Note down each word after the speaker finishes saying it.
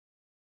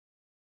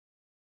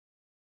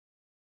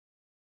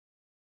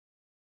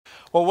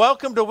Well,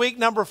 welcome to week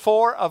number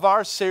 4 of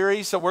our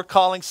series that we're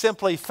calling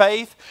Simply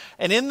Faith.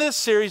 And in this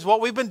series,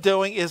 what we've been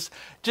doing is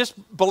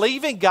just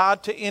believing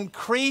God to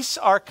increase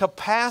our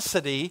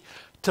capacity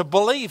to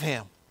believe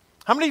Him.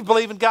 How many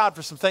believe in God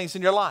for some things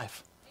in your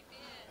life?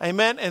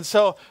 Amen. And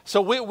so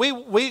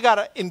we got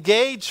to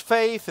engage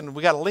faith, and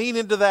we got to lean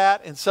into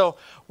that. And so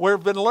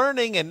we've been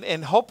learning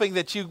and hoping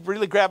that you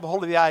really grab a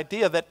hold of the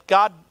idea that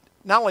God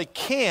not only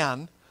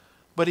can,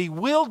 but He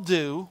will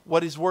do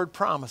what His Word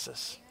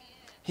promises.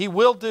 He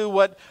will do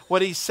what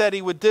He said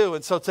He would do.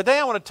 And so today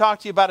I want to talk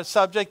to you about a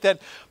subject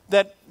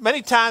that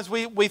many times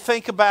we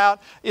think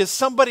about is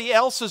somebody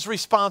else's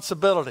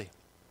responsibility.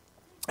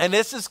 And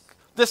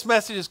this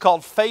message is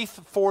called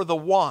Faith for the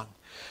One.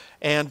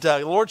 And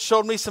the Lord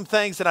showed me some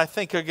things that I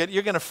think you're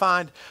going to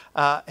find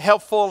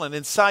helpful and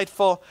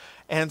insightful.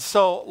 And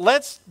so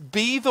let's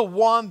be the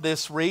one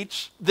this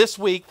week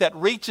that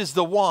reaches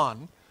the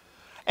one.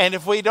 And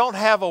if we don't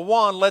have a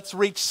one, let's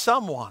reach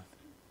someone.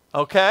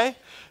 Okay?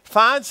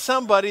 Find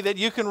somebody that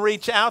you can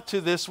reach out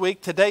to this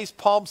week. Today's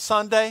Palm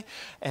Sunday,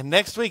 and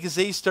next week is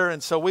Easter.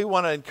 And so we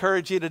want to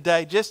encourage you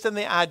today just in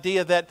the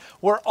idea that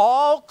we're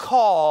all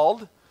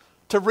called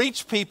to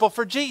reach people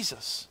for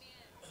Jesus.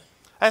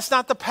 That's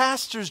not the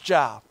pastor's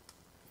job.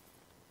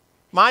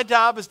 My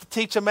job is to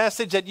teach a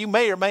message that you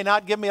may or may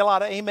not give me a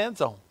lot of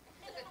amens on.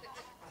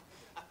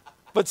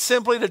 But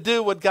simply to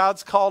do what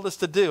God's called us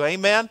to do.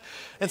 Amen?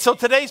 And so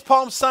today's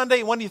Palm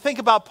Sunday. When you think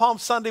about Palm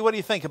Sunday, what do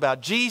you think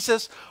about?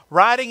 Jesus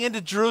riding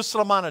into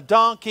Jerusalem on a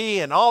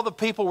donkey, and all the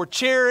people were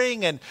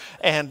cheering, and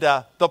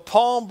the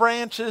palm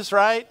branches,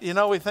 right? You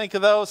know, we think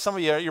of those. Some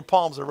of you, your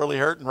palms are really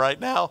hurting right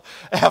now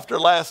after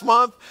last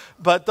month.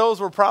 But those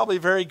were probably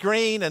very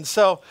green. And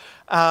so,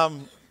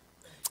 and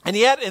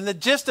yet in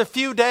just a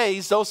few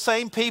days, those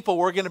same people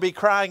were going to be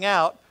crying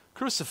out,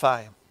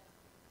 "Crucify Him.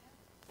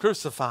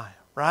 Crucify Him,"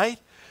 right?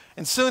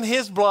 And soon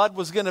His blood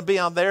was going to be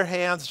on their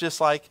hands, just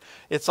like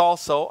it's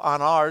also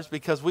on ours,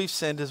 because we've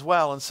sinned as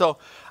well. And so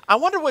I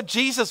wonder what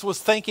Jesus was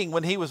thinking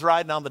when He was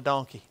riding on the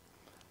donkey.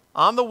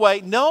 On the way,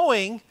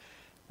 knowing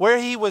where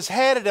He was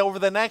headed over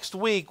the next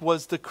week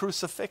was the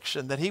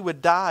crucifixion, that He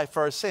would die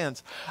for our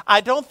sins.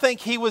 I don't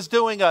think He was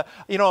doing a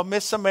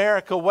Miss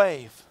America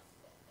wave.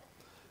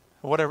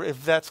 Whatever,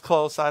 if that's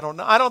close, I don't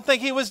know. I don't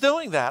think He was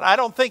doing that. I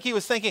don't think He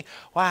was thinking,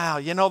 wow,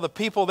 the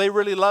people, they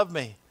really love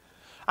me.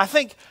 I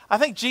think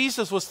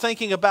Jesus was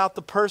thinking about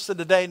the person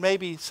today, and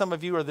maybe some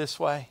of you are this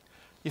way.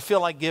 You feel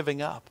like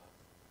giving up.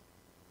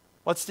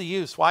 What's the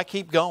use? Why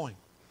keep going?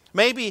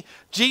 Maybe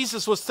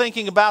Jesus was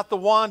thinking about the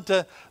one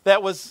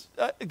that was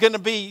going to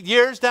be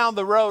years down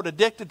the road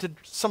addicted to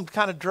some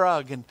kind of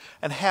drug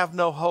and have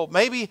no hope.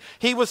 Maybe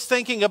He was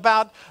thinking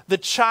about the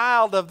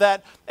child of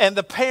that and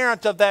the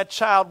parent of that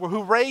child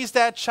who raised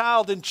that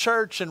child in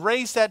church and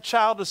raised that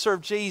child to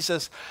serve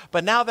Jesus.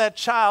 But now that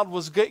child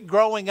was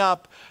growing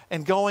up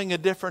and going a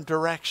different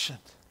direction.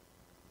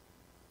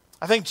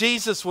 I think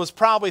Jesus was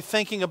probably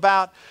thinking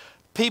about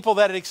people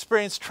that had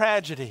experienced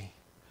tragedy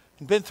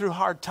and been through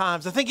hard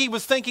times. I think He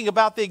was thinking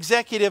about the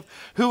executive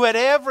who had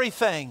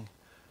everything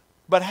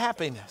but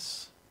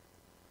happiness.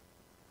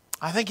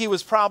 I think He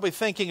was probably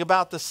thinking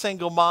about the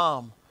single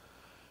mom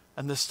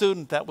and the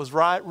student that was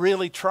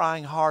really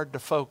trying hard to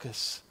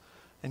focus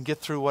and get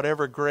through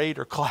whatever grade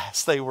or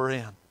class they were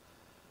in.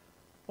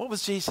 What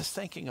was Jesus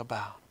thinking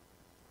about?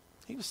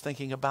 He was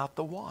thinking about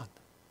the one.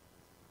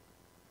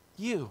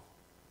 You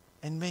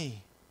and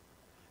me.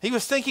 He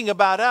was thinking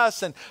about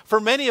us, and for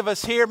many of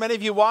us here, many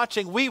of you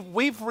watching,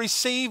 we've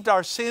received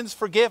our sins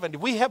forgiven.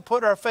 We have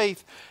put our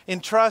faith in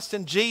trust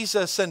in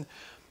Jesus, and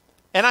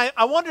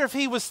I wonder if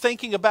He was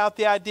thinking about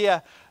the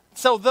idea,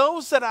 so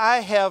those that I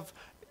have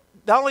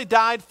not only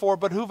died for,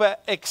 but who've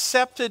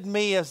accepted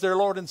me as their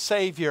Lord and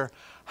Savior,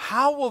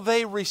 how will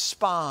they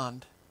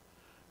respond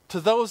to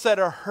those that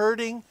are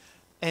hurting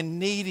and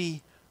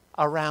needy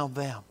around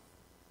them?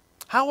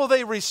 How will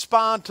they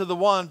respond to the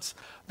ones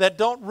that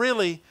don't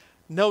really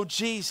know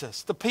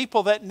Jesus, the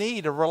people that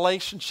need a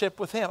relationship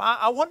with Him?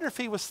 I wonder if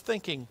He was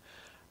thinking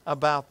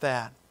about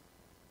that.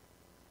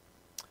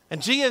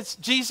 And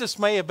Jesus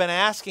may have been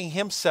asking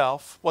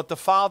Himself what the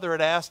Father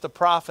had asked the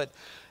prophet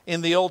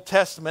in the Old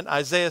Testament.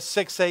 Isaiah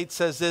 6:8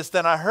 says this,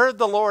 "Then I heard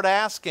the Lord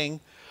asking,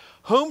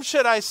 whom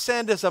should I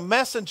send as a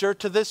messenger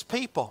to this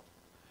people?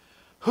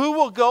 Who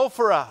will go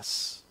for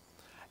us?"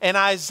 And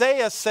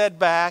Isaiah said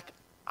back,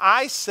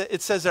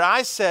 it says there,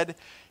 I said,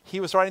 he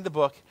was writing the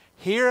book,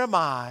 "Here am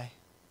I,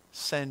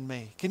 send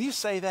me." Can you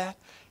say that?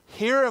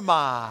 Here am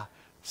I,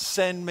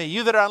 send me.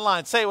 You that are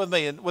online, say it with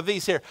me and with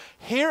these here.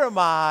 Here am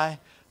I,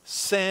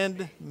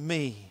 send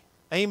me.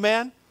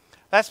 Amen?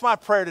 That's my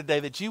prayer today,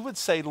 that you would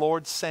say,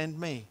 Lord, send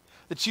me.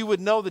 That you would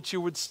know that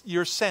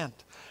you're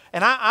sent.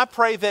 And I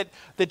pray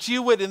that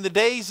you would, in the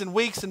days and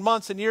weeks and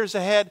months and years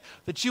ahead,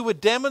 that you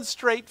would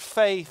demonstrate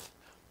faith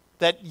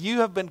that you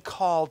have been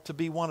called to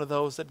be one of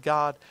those that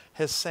God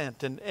has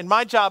sent. And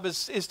my job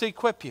is to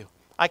equip you.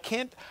 I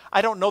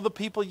don't know the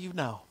people you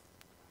know.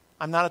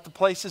 I'm not at the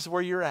places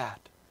where you're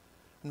at.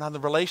 I'm not in the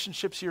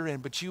relationships you're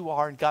in, but you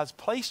are, and God's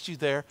placed you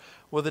there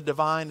with a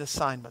divine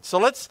assignment. So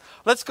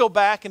let's go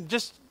back and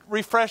just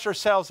refresh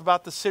ourselves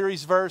about the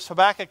series verse.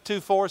 Habakkuk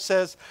 2:4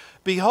 says,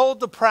 "Behold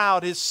the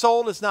proud, his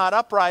soul is not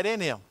upright in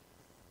him,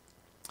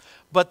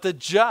 but the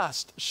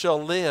just shall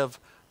live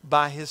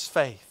by his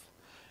faith."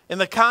 In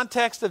the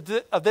context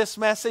of this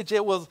message,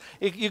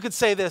 you could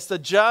say this: the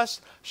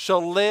just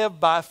shall live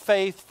by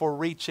faith for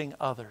reaching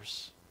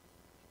others.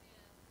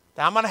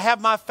 Now, I'm going to have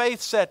my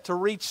faith set to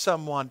reach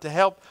someone, to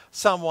help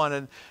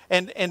someone.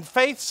 And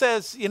faith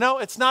says,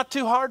 it's not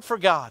too hard for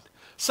God.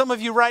 Some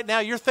of you right now,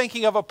 you're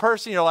thinking of a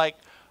person, you're like,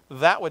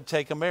 that would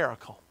take a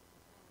miracle.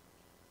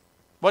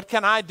 What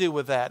can I do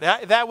with that?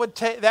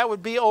 That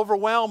would be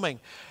overwhelming.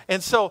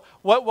 And so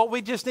what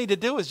we just need to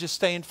do is just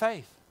stay in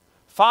faith.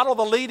 Follow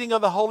the leading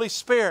of the Holy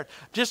Spirit.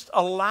 Just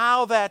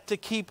allow that to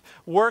keep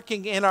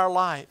working in our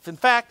life. In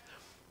fact,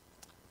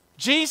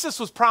 Jesus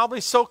was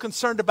probably so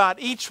concerned about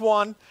each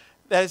one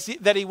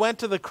that he went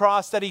to the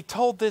cross that he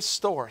told this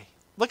story.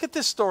 Look at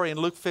this story in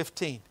Luke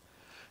 15.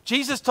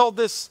 Jesus told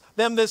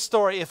them this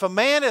story. If a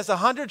man has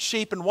 100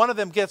 sheep and one of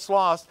them gets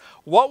lost,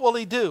 what will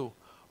he do?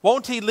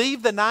 Won't he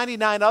leave the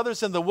 99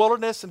 others in the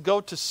wilderness and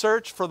go to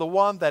search for the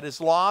one that is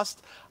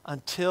lost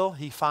until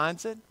he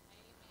finds it?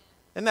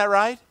 Isn't that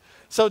right?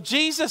 So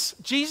Jesus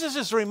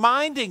is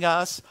reminding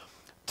us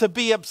to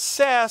be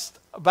obsessed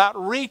about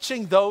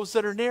reaching those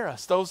that are near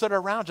us, those that are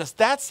around us.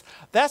 That's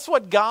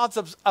what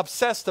God's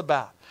obsessed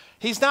about.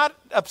 He's not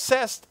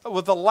obsessed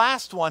with the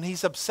last one.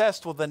 He's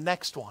obsessed with the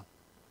next one.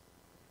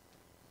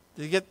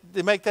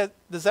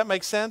 Does that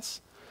make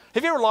sense?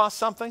 Have you ever lost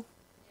something?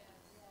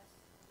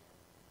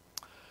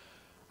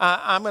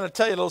 I'm going to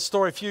tell you a little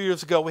story. A few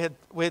years ago,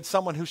 we had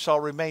someone who shall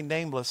remain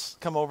nameless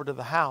come over to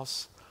the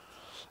house.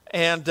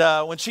 And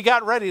when she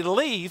got ready to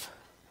leave,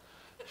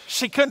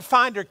 she couldn't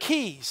find her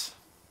keys.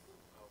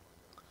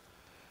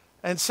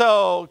 And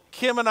so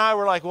Kim and I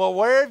were like, well,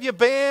 where have you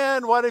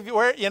been?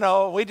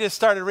 We just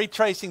started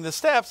retracing the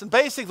steps. And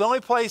basically the only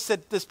place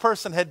that this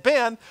person had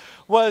been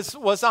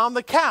was on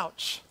the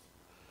couch.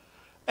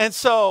 And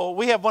so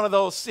we have one of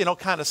those,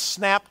 kind of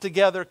snap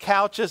together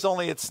couches,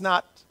 only it's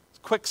not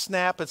quick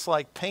snap. It's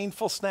like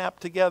painful snap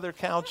together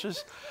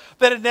couches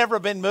that had never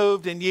been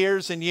moved in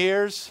years and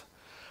years.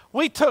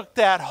 We took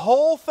that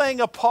whole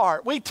thing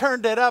apart. We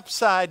turned it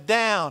upside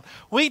down.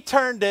 We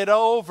turned it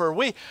over.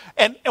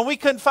 And we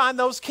couldn't find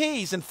those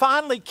keys. And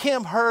finally,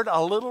 Kim heard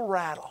a little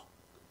rattle.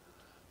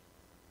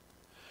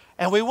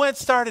 And we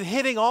started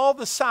hitting all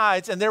the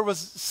sides, and there was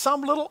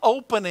some little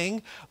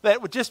opening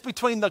that was just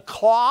between the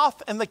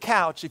cloth and the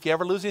couch. If you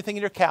ever lose anything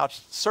in your couch,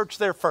 search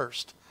there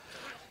first.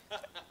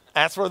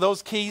 That's where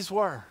those keys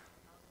were.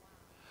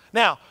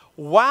 Now,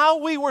 while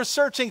we were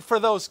searching for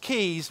those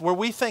keys, were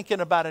we thinking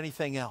about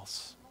anything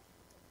else?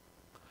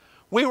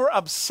 We were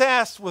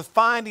obsessed with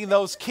finding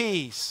those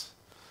keys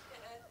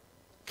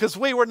because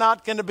we were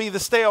not going to be the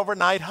stay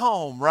overnight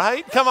home,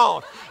 right? Come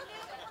on.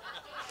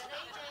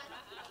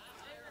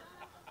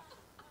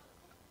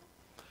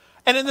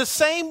 And in the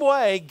same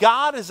way,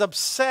 God is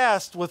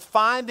obsessed with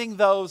finding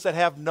those that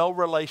have no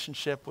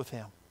relationship with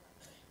Him.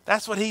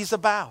 That's what He's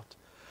about.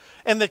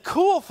 And the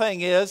cool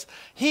thing is,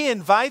 He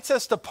invites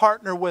us to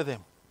partner with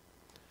Him.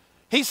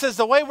 He says,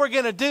 the way we're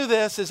going to do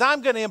this is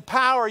I'm going to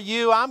empower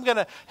you. I'm going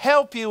to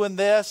help you in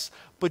this,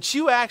 but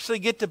you actually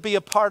get to be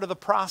a part of the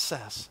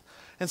process.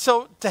 And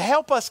so to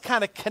help us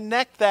kind of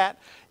connect that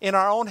in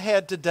our own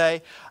head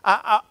today,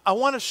 I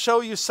want to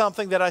show you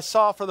something that I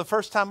saw for the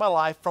first time in my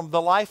life from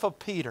the life of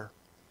Peter,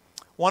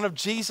 one of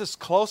Jesus'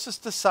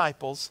 closest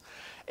disciples.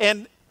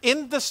 And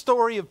in the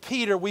story of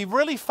Peter, we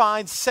really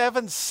find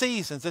 7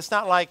 seasons. It's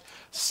not like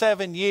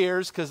 7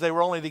 years because they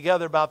were only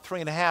together about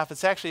 3.5.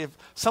 It's actually,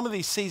 some of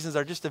these seasons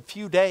are just a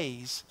few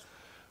days.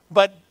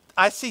 But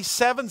I see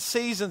 7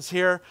 seasons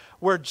here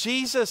where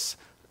Jesus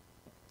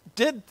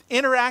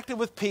interacted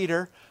with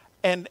Peter,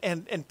 and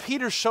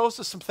Peter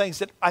shows us some things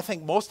that I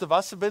think most of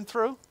us have been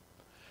through.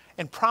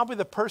 And probably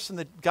the person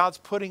that God's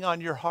putting on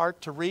your heart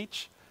to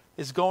reach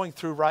is going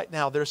through right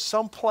now. There's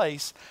some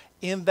place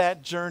in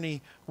that journey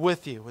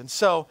with you. And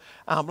so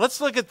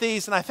let's look at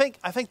these, and I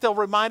think they'll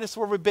remind us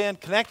where we've been,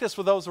 connect us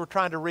with those we're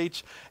trying to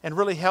reach, and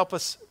really help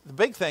us, the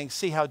big thing,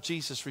 see how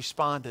Jesus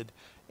responded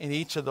in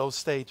each of those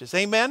stages.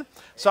 Amen?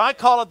 So I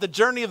call it the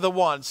journey of the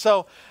one.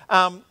 So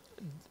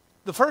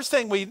the first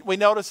thing we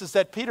notice is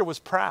that Peter was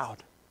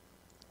proud.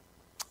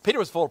 Peter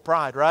was full of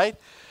pride, right?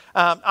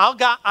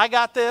 I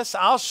got this.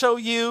 I'll show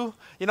you.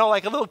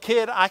 Like a little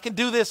kid, I can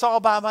do this all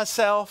by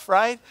myself,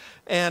 right?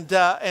 And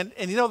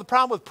the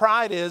problem with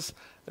pride is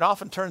it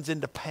often turns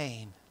into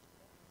pain.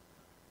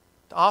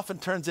 It often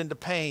turns into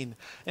pain.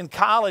 In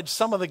college,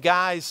 some of the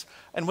guys,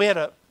 and we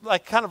had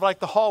kind of like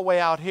the hallway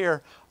out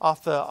here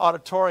off the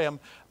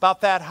auditorium,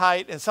 about that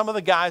height, and some of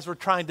the guys were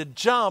trying to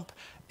jump,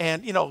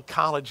 and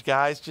college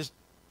guys just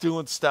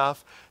doing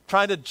stuff,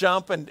 trying to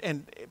jump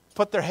and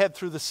put their head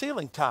through the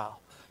ceiling tile,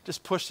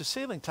 just push the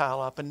ceiling tile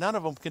up, and none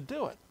of them could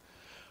do it.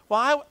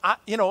 Well,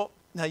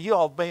 now you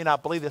all may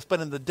not believe this, but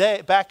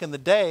back in the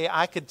day,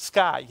 I could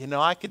sky.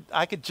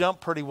 I could jump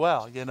pretty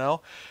well.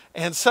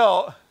 And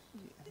so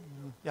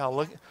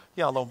y'all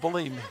don't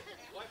believe me.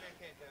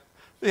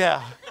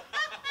 Yeah.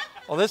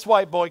 Well, this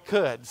white boy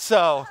could.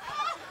 So,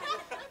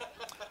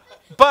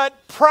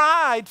 but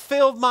pride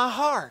filled my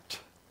heart.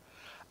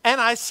 And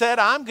I said,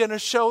 I'm going to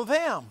show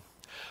them.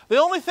 The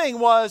only thing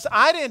was,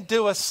 I didn't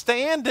do a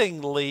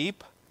standing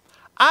leap.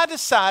 I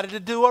decided to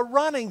do a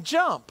running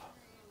jump.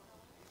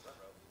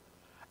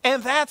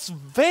 And that's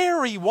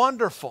very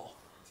wonderful.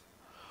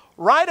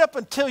 Right up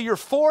until your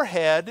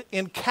forehead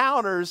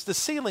encounters the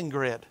ceiling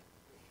grid.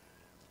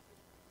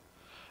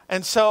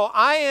 And so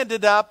I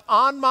ended up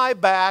on my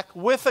back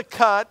with a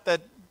cut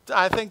that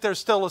I think there's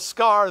still a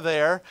scar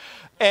there.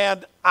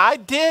 And I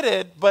did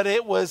it, but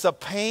it was a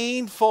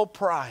painful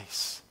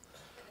price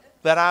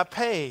that I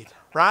paid,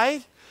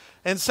 right?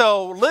 And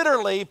so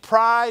literally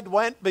pride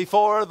went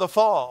before the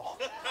fall.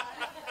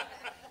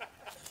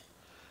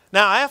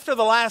 Now, after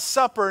the Last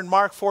Supper in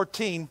Mark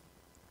 14,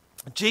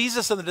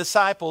 Jesus and the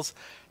disciples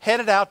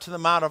headed out to the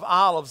Mount of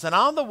Olives. And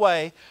on the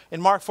way,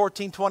 in Mark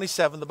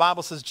 14:27, the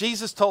Bible says,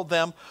 Jesus told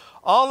them,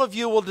 all of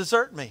you will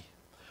desert me.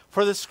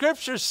 For the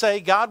scriptures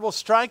say God will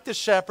strike the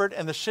shepherd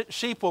and the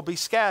sheep will be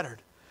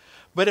scattered.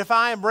 But if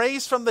I am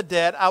raised from the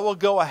dead, I will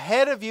go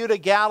ahead of you to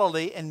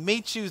Galilee and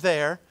meet you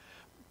there.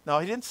 No,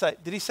 he didn't say,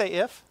 did he say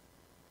if?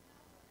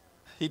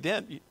 He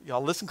didn't.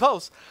 Y'all listen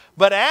close.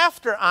 But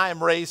after I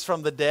am raised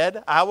from the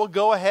dead, I will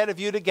go ahead of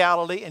you to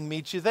Galilee and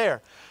meet you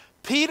there.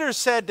 Peter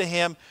said to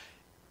him,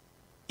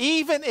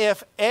 even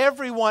if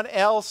everyone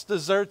else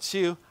deserts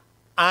you,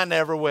 I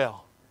never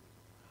will.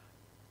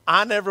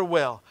 I never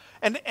will.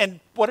 And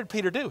what did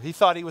Peter do? He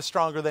thought he was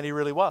stronger than he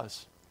really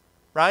was.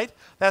 Right?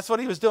 That's what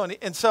he was doing.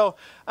 And so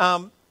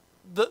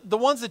the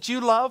ones that you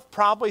love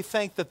probably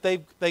think that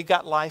they've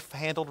got life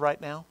handled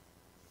right now.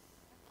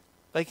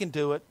 They can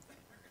do it.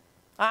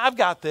 I've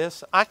got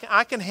this.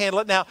 I can handle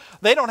it. Now,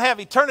 they don't have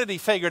eternity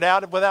figured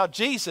out without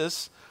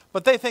Jesus,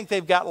 but they think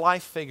they've got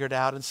life figured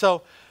out. And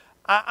so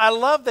I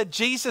love that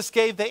Jesus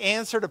gave the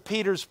answer to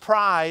Peter's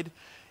pride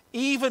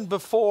even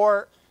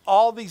before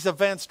all these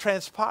events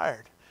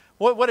transpired.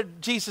 What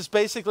did Jesus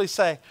basically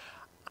say?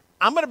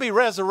 I'm going to be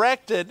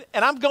resurrected,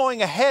 and I'm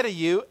going ahead of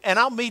you, and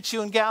I'll meet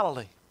you in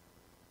Galilee.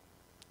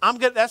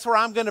 That's where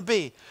I'm going to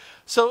be.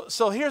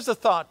 So here's the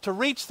thought. To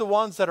reach the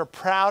ones that are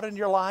proud in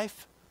your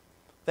life,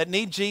 that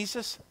need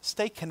Jesus,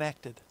 stay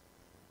connected.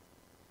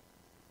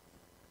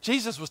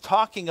 Jesus was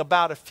talking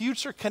about a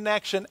future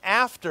connection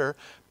after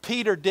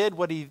Peter did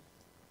what he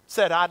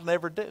said I'd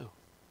never do.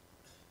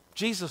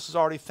 Jesus was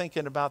already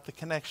thinking about the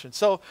connection.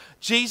 So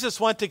Jesus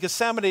went to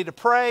Gethsemane to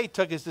pray,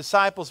 took his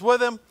disciples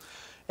with him,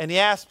 and he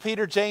asked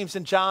Peter, James,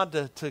 and John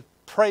to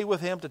pray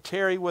with him, to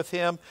tarry with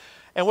him.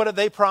 And what did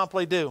they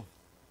promptly do?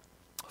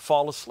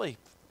 Fall asleep.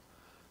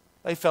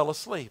 They fell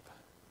asleep.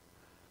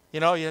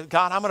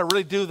 God, I'm going to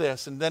really do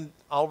this. And then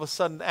all of a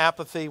sudden,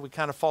 apathy, we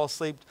kind of fall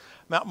asleep.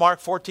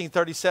 Mark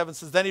 14:37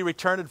 says, then he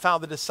returned and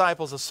found the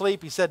disciples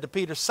asleep. He said to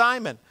Peter,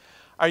 Simon,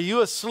 are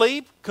you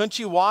asleep? Couldn't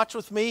you watch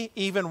with me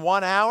even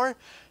 1 hour?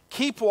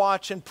 Keep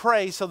watch and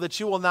pray so that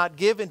you will not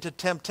give into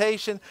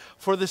temptation.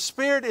 For the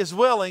spirit is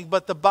willing,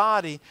 but the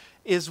body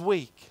is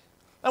weak.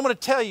 I'm going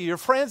to tell you, your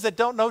friends that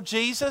don't know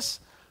Jesus,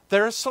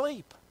 they're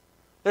asleep.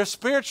 They're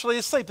spiritually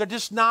asleep. They're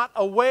just not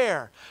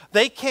aware.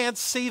 They can't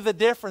see the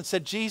difference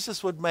that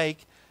Jesus would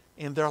make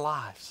in their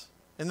lives.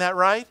 Isn't that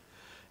right?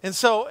 And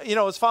so,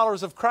 as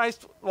followers of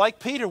Christ, like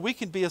Peter, we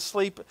can be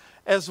asleep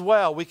as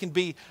well. We can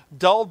be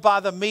dulled by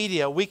the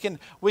media. We can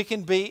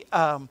be,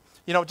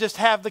 just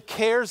have the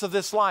cares of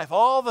this life.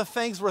 All the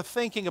things we're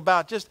thinking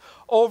about just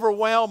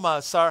overwhelm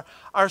us,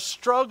 our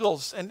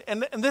struggles.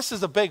 And this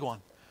is a big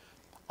one.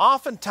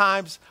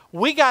 Oftentimes,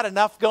 we got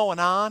enough going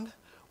on.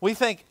 We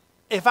think,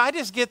 if I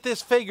just get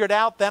this figured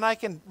out, then I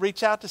can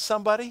reach out to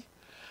somebody.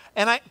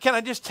 And can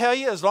I just tell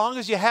you, as long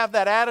as you have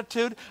that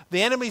attitude,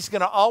 the enemy's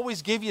going to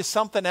always give you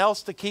something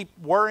else to keep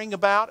worrying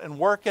about and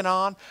working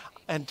on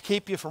and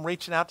keep you from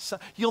reaching out to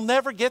someone. You'll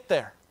never get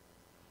there.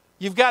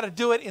 You've got to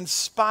do it in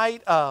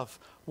spite of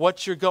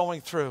what you're going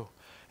through.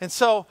 And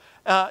so,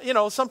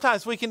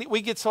 sometimes we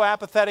get so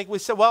apathetic. We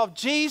say, well, if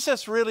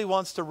Jesus really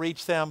wants to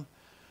reach them,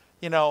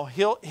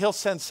 he'll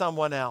send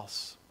someone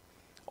else.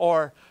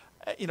 Or,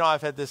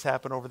 I've had this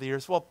happen over the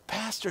years. Well,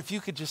 Pastor, if you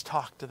could just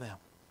talk to them.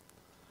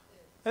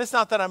 And it's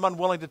not that I'm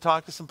unwilling to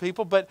talk to some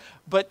people, but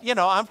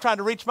I'm trying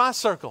to reach my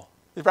circle,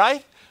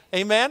 right?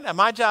 Amen? And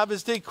my job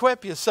is to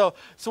equip you. So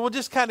we'll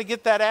just kind of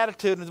get that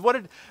attitude.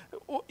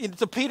 And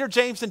to Peter,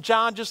 James, and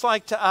John, just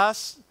like to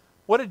us,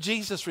 what did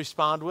Jesus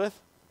respond with?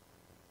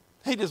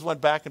 He just went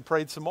back and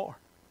prayed some more.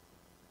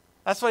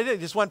 That's what he did.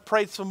 He just went and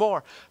prayed some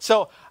more.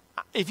 So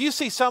if you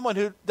see someone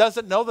who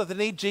doesn't know that they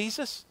need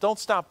Jesus, don't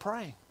stop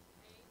praying.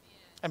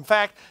 In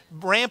fact,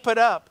 ramp it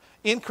up,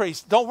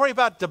 increase. Don't worry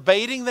about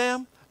debating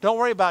them. Don't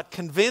worry about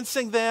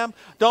convincing them.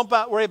 Don't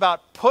worry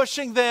about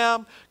pushing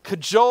them,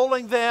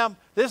 cajoling them.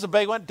 This is a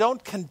big one.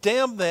 Don't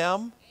condemn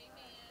them.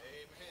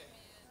 Amen.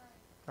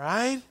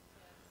 Right?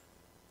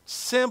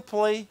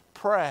 Simply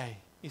pray.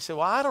 You say,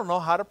 well, I don't know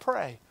how to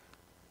pray.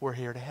 We're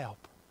here to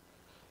help.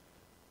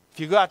 If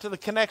you go out to the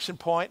connection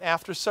point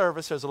after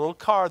service, there's a little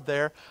card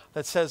there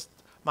that says,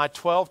 my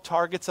 12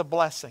 targets of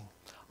blessing.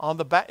 on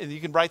the back, you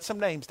can write some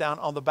names down.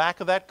 On the back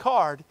of that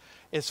card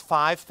is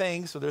 5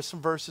 things, so there's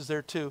some verses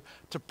there too,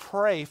 to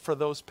pray for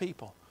those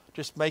people.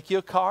 Just make you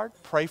a card,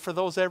 pray for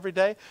those every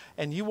day,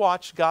 and you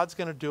watch God's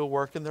going to do a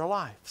work in their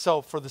life.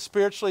 So for the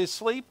spiritually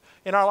asleep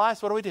in our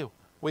lives, what do?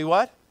 We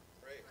what?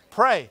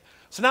 Pray.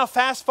 So now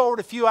fast forward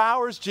a few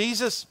hours.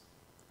 Jesus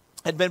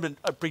had been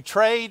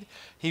betrayed.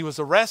 He was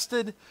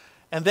arrested.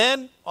 And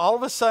then all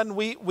of a sudden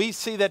we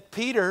see that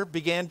Peter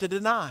began to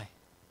deny.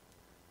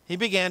 He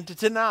began to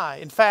deny.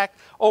 In fact,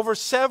 over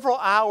several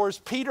hours,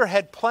 Peter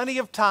had plenty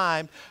of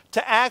time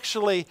to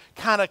actually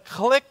kind of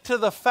click to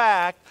the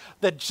fact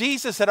that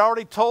Jesus had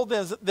already told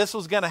them that this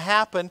was going to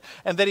happen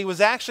and that he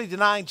was actually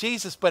denying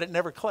Jesus, but it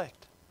never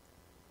clicked.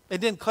 It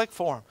didn't click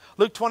for him.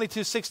 Luke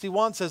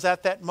 22:61 says,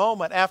 at that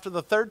moment, after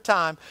the 3rd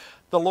time,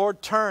 the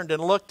Lord turned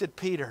and looked at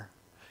Peter.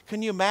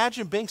 Can you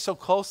imagine being so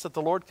close that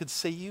the Lord could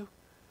see you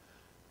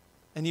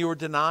and you were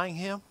denying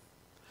him?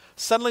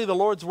 Suddenly the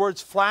Lord's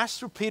words flashed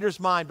through Peter's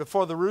mind,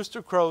 before the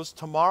rooster crows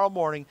tomorrow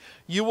morning,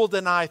 you will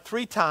deny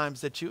 3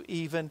 times that you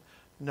even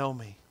know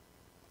me.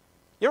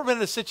 You ever been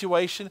in a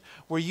situation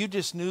where you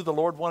just knew the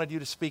Lord wanted you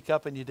to speak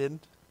up and you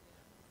didn't?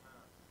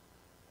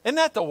 Isn't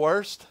that the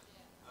worst?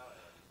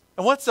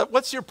 And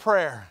what's your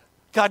prayer?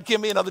 God, give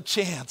me another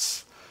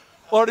chance.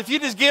 Lord, if you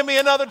just give me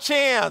another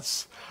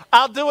chance,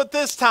 I'll do it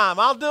this time.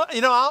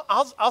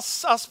 I'll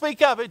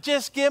speak up.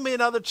 Just give me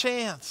another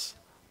chance.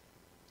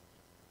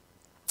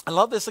 I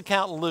love this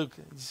account in Luke,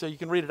 so you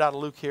can read it out of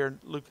Luke here,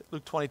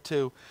 Luke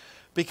 22,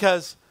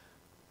 because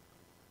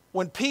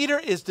when Peter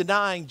is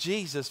denying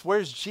Jesus,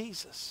 where's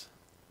Jesus?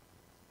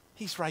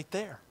 He's right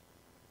there.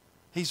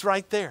 He's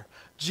right there.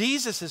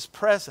 Jesus is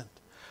present.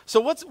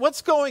 So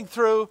what's going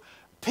through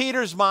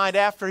Peter's mind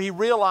after he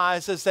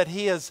realizes that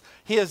he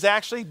has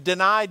actually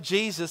denied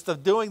Jesus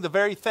of doing the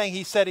very thing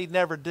he said he'd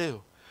never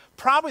do?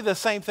 Probably the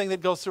same thing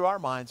that goes through our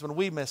minds when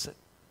we miss it.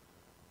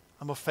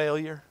 I'm a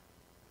failure.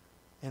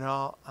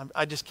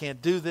 I just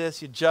can't do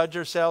this. You judge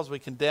ourselves. We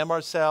condemn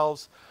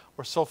ourselves.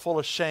 We're so full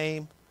of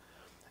shame.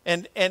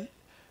 And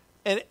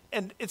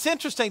it's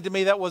interesting to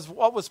me that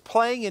what was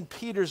playing in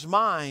Peter's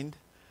mind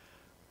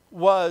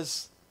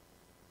was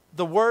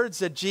the words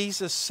that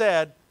Jesus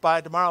said,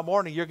 by tomorrow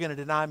morning, you're going to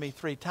deny me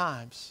 3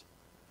 times.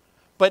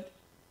 But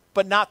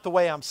not the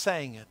way I'm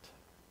saying it.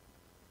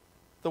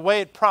 The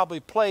way it probably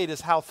played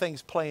is how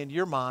things play in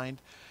your mind.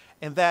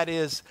 And that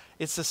is,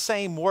 it's the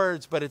same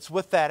words, but it's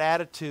with that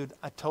attitude,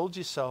 I told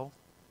you so.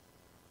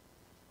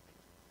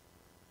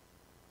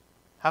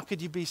 How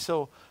could you be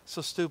so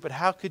stupid?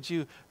 How could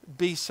you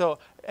be so...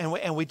 And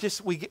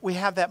we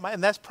have that mind.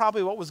 And that's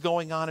probably what was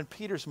going on in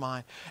Peter's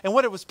mind. And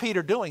what was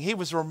Peter doing? He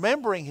was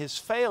remembering his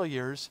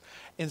failures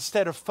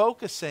instead of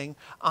focusing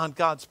on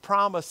God's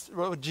promise.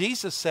 What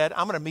Jesus said,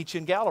 I'm going to meet you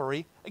in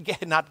Galilee. Again,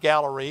 not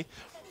Galilee.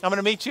 I'm going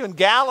to meet you in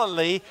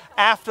Galilee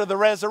after the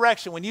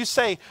resurrection. When you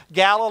say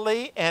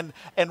Galilee and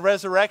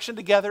resurrection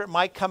together, it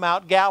might come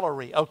out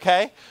Gallery,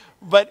 okay?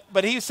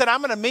 But he said, I'm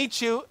going to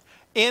meet you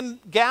in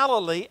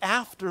Galilee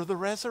after the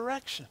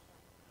resurrection.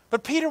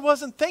 But Peter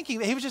wasn't thinking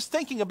that. He was just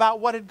thinking about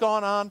what had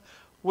gone on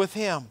with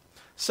him.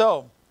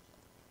 So,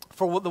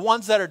 for the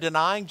ones that are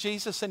denying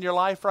Jesus in your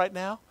life right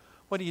now,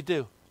 what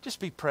do? Just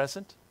be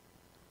present.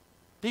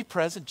 Be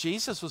present.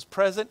 Jesus was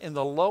present in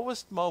the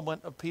lowest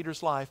moment of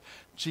Peter's life.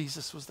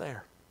 Jesus was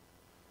there.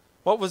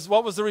 What was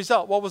the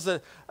result? What was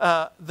the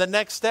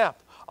next step?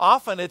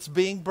 Often it's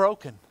being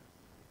broken.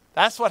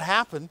 That's what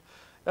happened.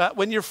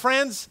 When your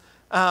friends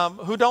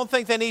who don't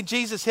think they need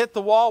Jesus hit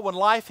the wall, when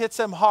life hits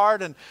them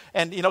hard,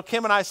 and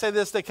Kim and I say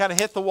this, they kind of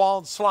hit the wall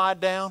and slide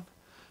down.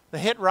 They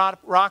hit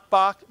rock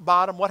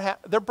bottom. What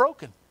happened? They're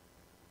broken.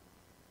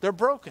 They're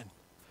broken.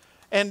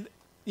 And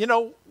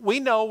we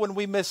know when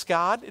we miss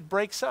God, it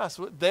breaks us.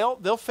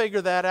 They'll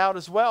figure that out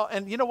as well.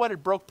 And you know what?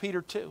 It broke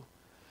Peter too.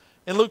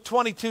 In Luke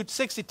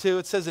 22:62,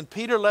 it says, and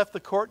Peter left the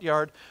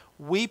courtyard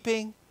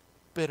weeping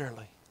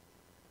bitterly.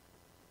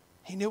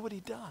 He knew what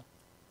he'd done.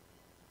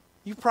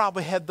 You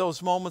probably had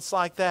those moments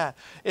like that.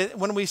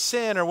 When we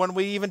sin or when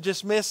we even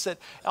just miss it,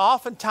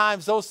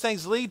 oftentimes those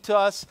things lead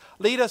us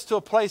to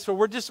a place where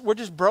we're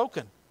just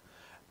broken.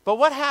 But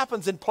what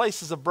happens in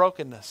places of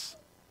brokenness?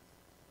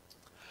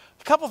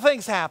 A couple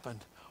things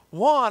happened.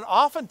 One,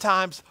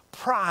 oftentimes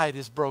pride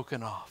is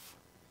broken off.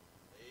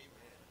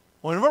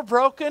 When we're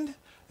broken,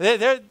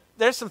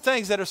 there's some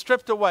things that are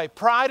stripped away.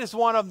 Pride is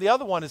one of them. The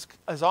other one is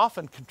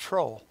often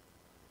control.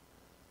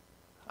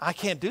 I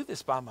can't do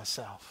this by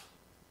myself.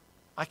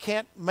 I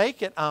can't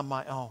make it on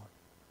my own.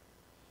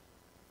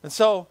 And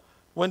so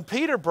when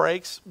Peter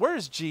breaks,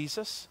 where's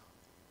Jesus?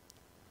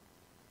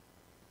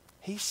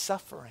 He's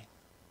suffering.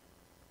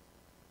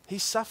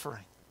 He's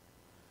suffering.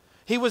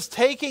 He was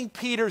taking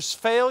Peter's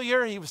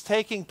failure. He was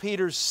taking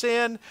Peter's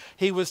sin.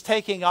 He was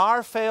taking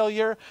our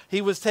failure.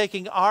 He was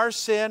taking our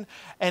sin.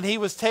 And he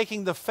was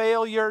taking the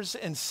failures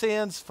and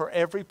sins for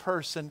every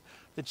person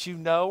that you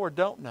know or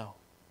don't know.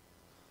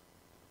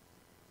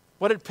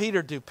 What did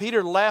Peter do?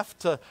 Peter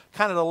left to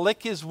kind of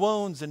lick his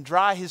wounds and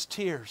dry his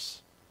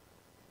tears.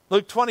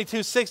 Luke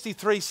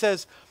 22:63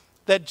 says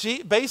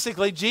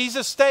basically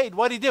Jesus stayed.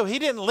 What did he do? He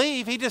didn't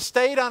leave. He just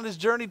stayed on his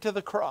journey to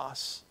the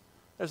cross.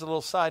 There's a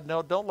little side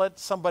note. Don't let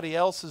somebody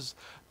else's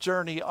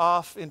journey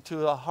off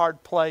into a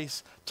hard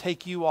place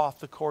take you off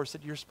the course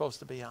that you're supposed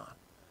to be on.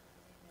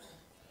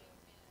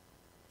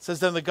 It says,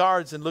 then the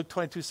guards, in Luke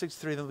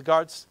 22:63, then the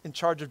guards in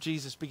charge of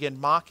Jesus began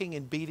mocking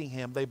and beating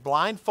him. They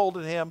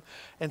blindfolded him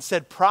and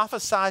said,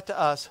 prophesy to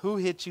us, who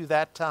hit you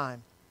that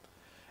time?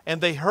 And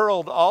they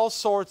hurled all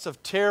sorts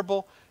of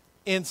terrible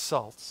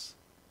insults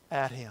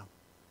at him.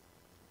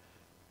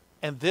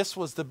 And this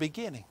was the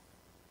beginning.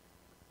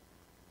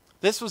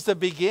 This was the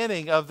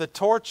beginning of the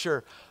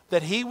torture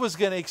that he was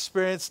going to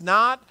experience,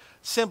 not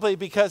simply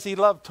because he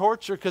loved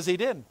torture, because he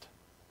didn't.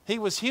 He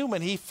was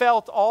human. He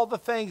felt all the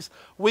things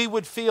we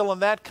would feel in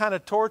that kind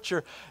of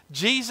torture.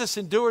 Jesus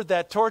endured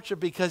that torture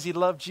because he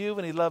loved you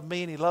and he loved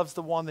me and he loves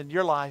the one in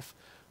your life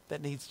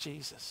that needs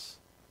Jesus.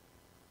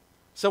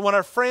 So when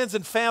our friends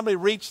and family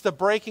reach the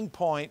breaking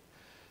point,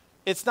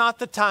 it's not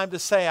the time to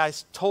say, I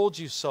told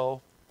you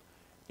so.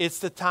 It's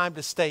the time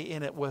to stay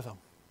in it with them.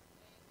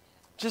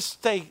 Just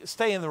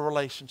stay in the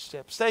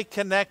relationship. Stay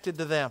connected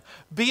to them.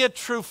 Be a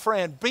true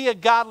friend. Be a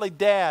godly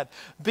dad.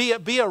 Be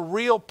a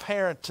real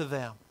parent to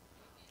them.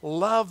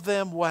 Love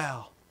them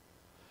well.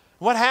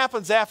 What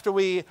happens after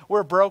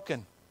we're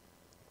broken?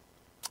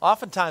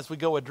 Oftentimes we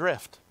go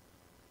adrift.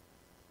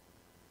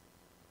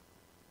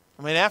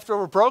 I mean, after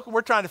we're broken,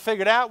 we're trying to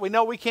figure it out. We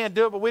know we can't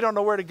do it, but we don't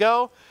know where to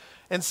go.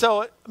 And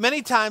so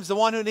many times the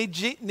one who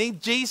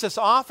need Jesus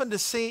often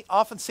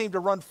seem to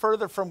run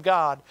further from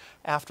God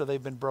after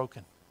they've been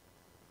broken.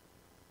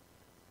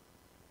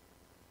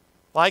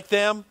 Like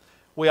them,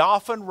 we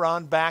often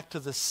run back to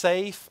the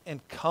safe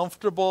and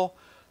comfortable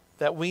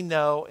that we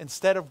know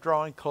instead of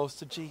drawing close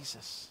to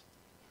Jesus.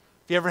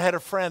 Have you ever had a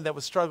friend that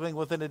was struggling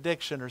with an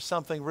addiction or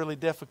something really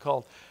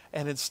difficult,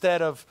 and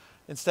instead of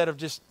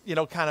just,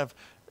 kind of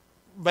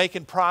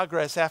making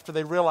progress after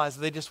they realized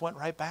it, they just went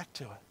right back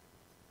to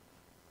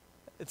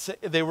it?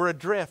 They were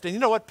adrift. And you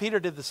know what? Peter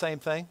did the same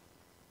thing.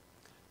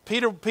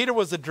 Peter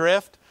was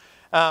adrift.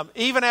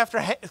 Even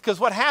after, because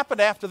what happened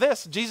after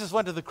this, Jesus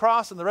went to the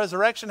cross and the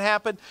resurrection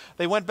happened.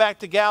 They went back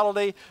to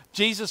Galilee.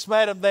 Jesus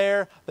met them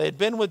there. They had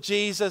been with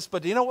Jesus.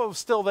 But do you know what was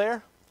still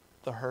there?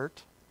 The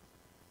hurt.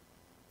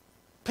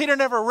 Peter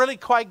never really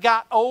quite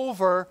got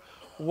over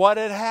what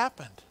had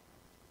happened.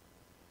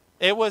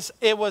 It was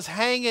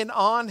hanging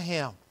on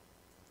him.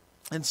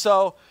 And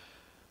so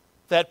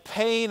that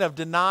pain of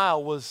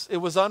denial was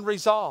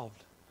unresolved.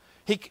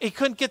 He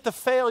couldn't get the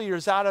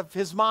failures out of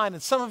his mind.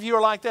 And some of you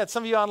are like that.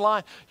 Some of you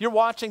online, you're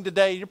watching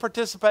today, you're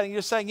participating,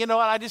 you're saying, you know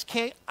what,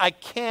 I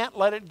can't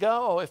let it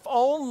go. If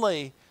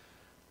only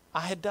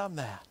I had done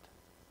that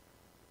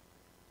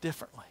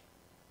differently.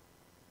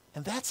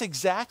 And that's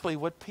exactly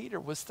what Peter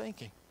was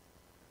thinking.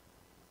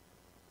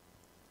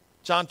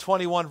 John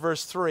 21,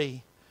 verse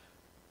 3,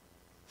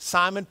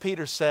 Simon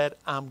Peter said,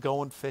 I'm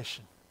going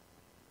fishing.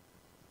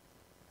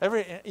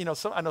 I know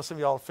some of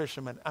y'all are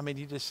fishermen. I mean,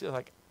 you just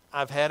like,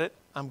 I've had it.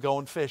 I'm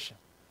going fishing.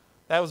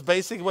 That was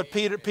basically what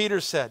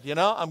Peter said.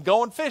 I'm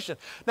going fishing.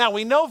 Now,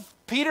 we know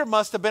Peter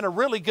must have been a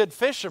really good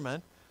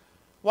fisherman.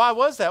 Why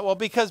was that? Well,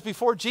 because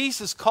before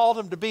Jesus called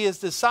him to be his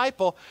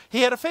disciple,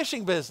 he had a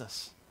fishing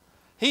business.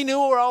 He knew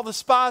where all the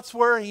spots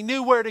were. He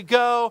knew where to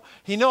go.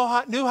 He knew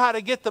how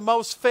to get the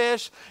most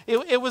fish.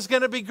 It was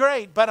going to be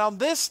great. But on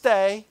this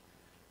day,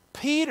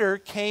 Peter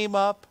came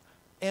up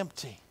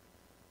empty.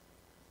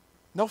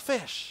 No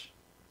fish.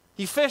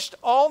 He fished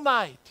all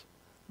night,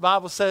 the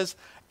Bible says,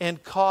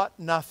 and caught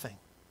nothing.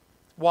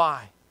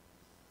 Why?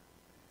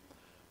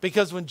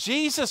 Because when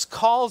Jesus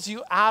calls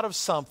you out of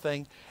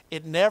something,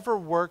 it never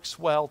works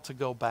well to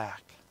go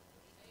back.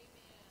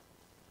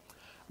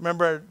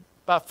 Remember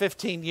about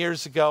 15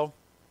 years ago,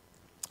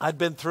 I'd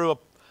been through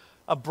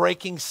a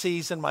breaking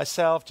season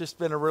myself, just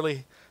been a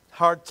really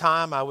hard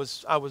time. I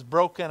was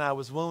broken, I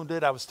was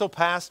wounded, I was still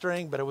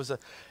pastoring, but it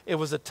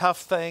was a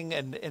tough thing,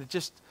 and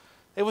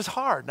it was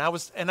hard.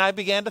 And I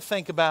began to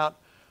think about,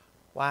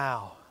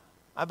 wow,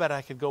 I bet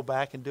I could go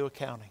back and do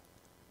accounting.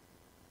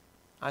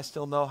 I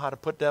still know how to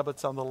put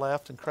debits on the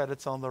left and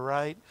credits on the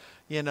right.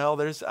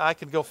 I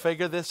could go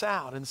figure this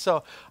out. And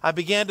so I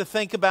began to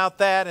think about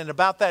that. And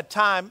about that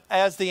time,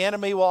 as the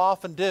enemy will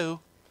often do,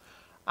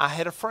 I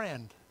had a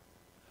friend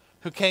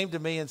who came to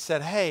me and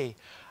said, hey,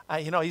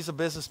 he's a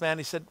businessman.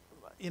 He said,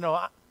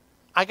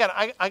 I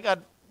got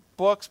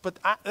books, but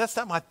that's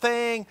not my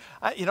thing.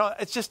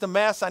 It's just a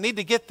mess. I need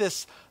to get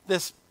this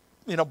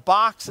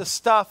box of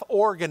stuff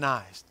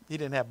organized. He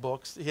didn't have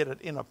books. He had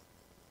it in a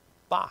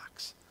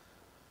box.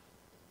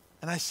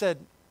 And I said,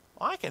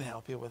 well, I can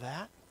help you with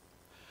that.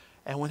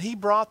 And when he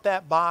brought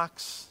that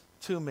box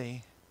to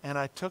me, and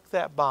I took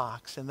that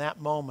box, in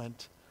that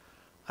moment,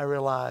 I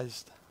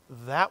realized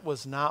that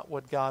was not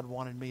what God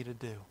wanted me to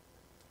do.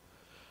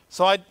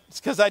 So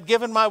because I'd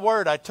given my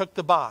word, I took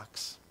the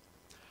box.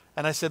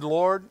 And I said,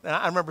 Lord, and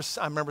I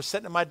remember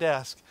sitting at my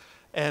desk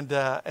and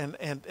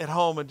at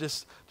home and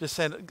just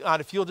saying,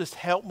 God, if you'll just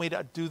help me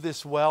to do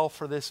this well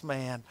for this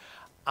man,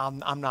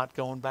 I'm not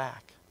going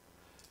back.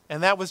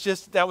 And that was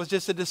just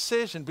a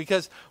decision,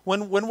 because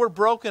when we're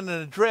broken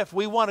and adrift,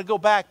 we want to go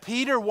back.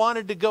 Peter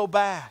wanted to go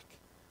back.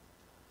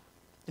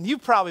 And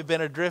you've probably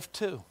been adrift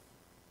too.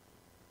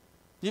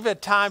 You've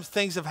had times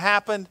things have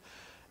happened,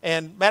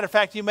 and matter of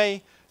fact, you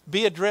may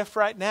be adrift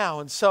right now.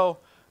 And so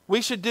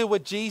we should do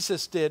what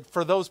Jesus did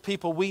for those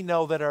people we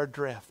know that are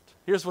adrift.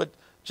 Here's what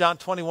John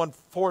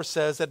 21:4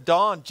 says. At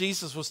dawn,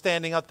 Jesus was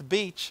standing at the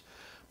beach,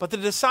 but the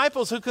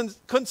disciples who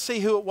couldn't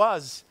see who it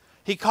was,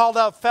 he called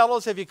out,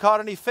 "Fellows, have you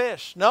caught any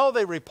fish?" "No,"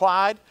 they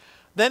replied.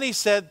 Then he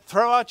said,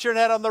 "Throw out your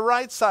net on the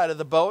right side of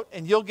the boat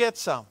and you'll get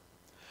some."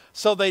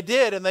 So they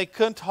did, and they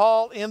couldn't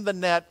haul in the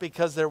net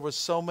because there was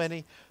so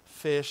many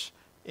fish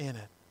in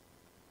it.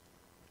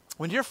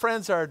 When your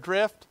friends are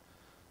adrift,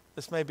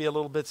 this may be a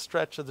little bit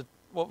stretch of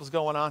what was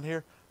going on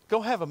here,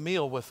 go have a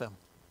meal with them.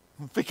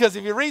 Because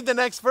if you read the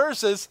next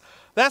verses,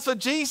 that's what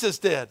Jesus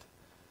did.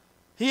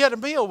 He had a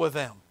meal with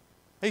them.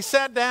 He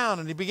sat down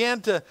and he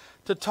began to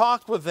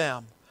talk with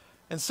them.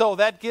 And so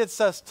that gets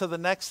us to the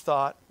next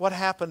thought. What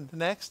happened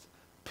next?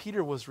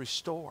 Peter was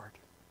restored.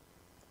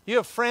 You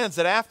have friends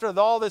that after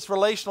all this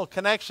relational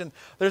connection,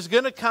 there's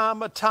going to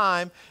come a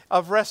time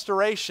of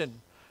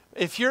restoration.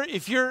 If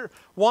you're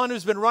one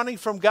who's been running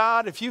from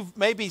God, if you've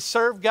maybe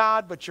served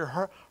God, but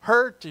you're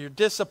hurt, you're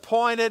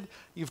disappointed,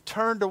 you've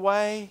turned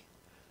away,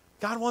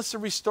 God wants to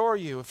restore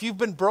you. If you've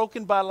been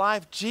broken by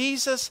life,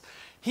 Jesus,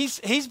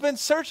 he's been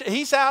searching.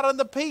 He's out on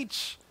the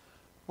beach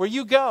where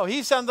you go.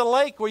 He's on the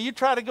lake where you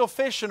try to go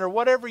fishing, or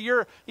whatever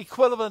your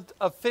equivalent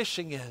of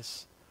fishing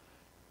is.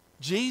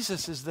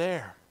 Jesus is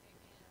there.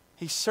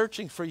 He's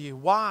searching for you.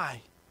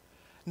 Why?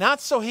 Not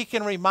so he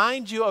can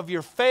remind you of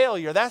your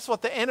failure. That's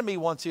what the enemy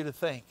wants you to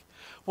think.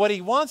 What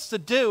he wants to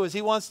do is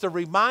he wants to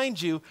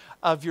remind you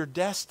of your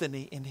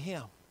destiny in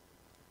him.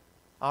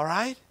 All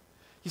right?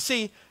 You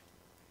see,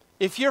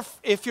 if your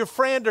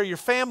friend or your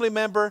family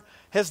member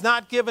has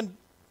not given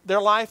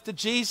their life to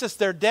Jesus,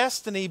 their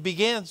destiny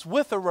begins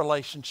with a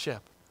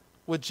relationship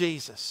with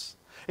Jesus.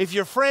 If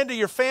your friend or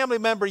your family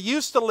member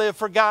used to live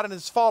for God and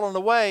has fallen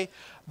away,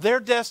 their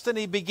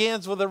destiny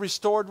begins with a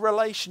restored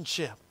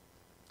relationship.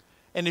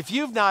 And if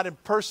you've not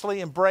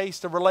personally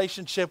embraced a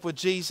relationship with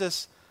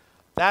Jesus,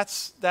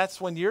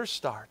 that's when yours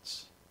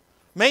starts.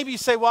 Maybe you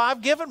say, well,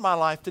 I've given my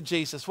life to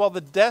Jesus. Well,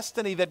 the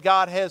destiny that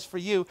God has for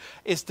you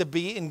is to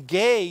be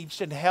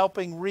engaged in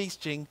helping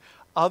reaching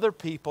other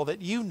people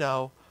that you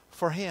know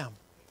for him.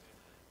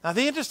 Now,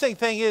 the interesting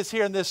thing is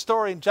here in this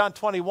story in John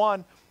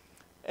 21,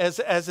 as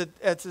it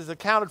is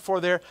accounted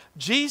for there,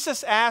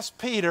 Jesus asked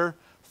Peter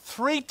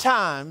 3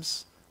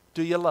 times,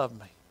 "Do you love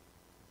me?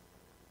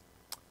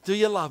 Do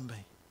you love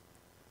me?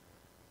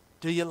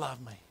 Do you love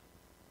me?"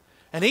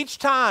 And each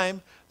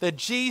time that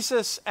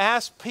Jesus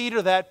asked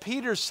Peter that,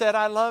 Peter said,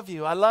 "I love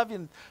you. I love you."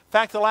 In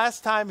fact, the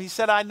last time he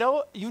said,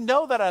 you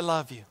know that I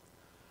love you."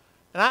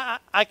 And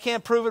I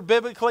can't prove it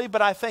biblically,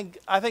 but I think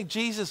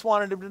Jesus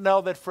wanted him to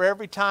know that for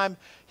every time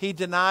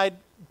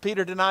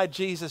Peter denied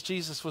Jesus,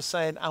 Jesus was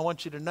saying, I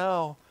want you to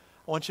know,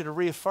 I want you to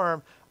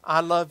reaffirm, I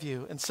love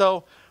you. And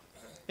so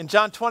in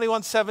John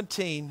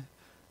 21:17,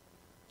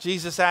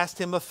 Jesus asked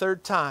him a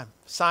 3rd time,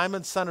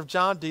 "Simon, son of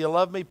John, do you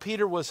love me?"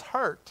 Peter was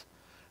hurt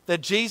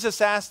that Jesus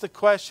asked the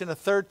question a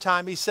 3rd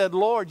time. He said,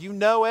 "Lord, you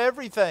know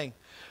everything.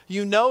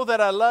 You know that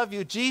I love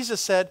you."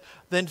 Jesus said,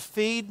 "Then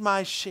feed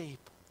my sheep."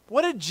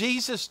 What did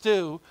Jesus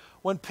do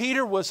when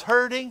Peter was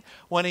hurting,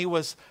 when he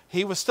was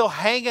still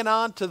hanging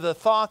on to the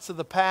thoughts of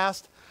the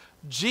past?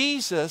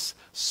 Jesus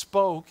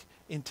spoke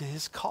into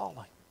his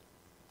calling.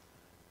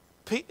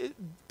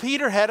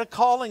 Peter had a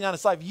calling on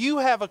his life. You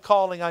have a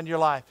calling on your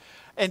life.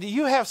 And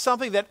you have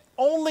something that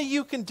only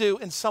you can do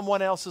in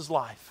someone else's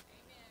life.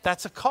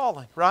 That's a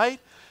calling,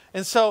 right?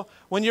 And so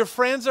when your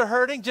friends are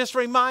hurting, just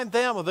remind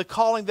them of the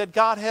calling that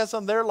God has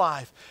on their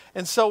life.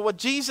 And so what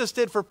Jesus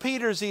did for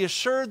Peter is he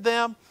assured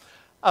them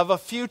of a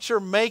future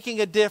making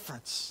a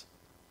difference.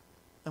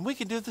 And we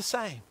can do the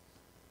same.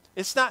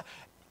 It's not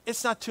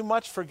too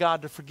much for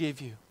God to forgive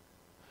you.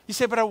 You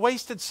say, but I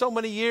wasted so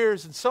many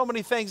years and so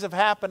many things have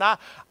happened.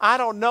 I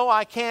don't know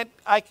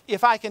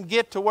if I can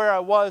get to where I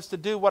was to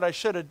do what I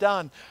should have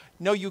done.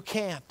 No, you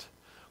can't.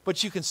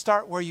 But you can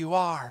start where you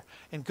are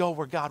and go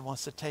where God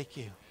wants to take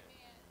you.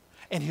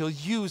 And he'll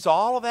use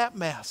all of that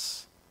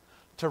mess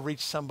to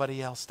reach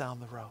somebody else down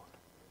the road.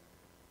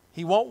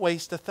 He won't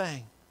waste a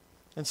thing.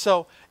 And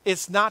so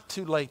it's not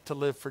too late to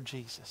live for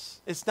Jesus.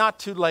 It's not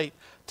too late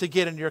to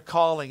get in your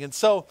calling. And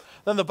so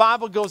then the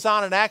Bible goes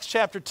on in Acts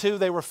chapter 2,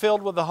 they were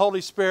filled with the Holy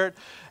Spirit.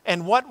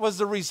 And what was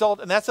the result?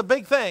 And that's a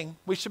big thing.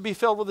 We should be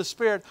filled with the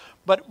Spirit.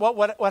 But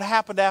what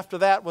happened after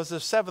that was the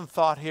 7th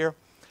thought here,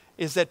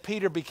 is that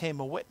Peter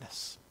became a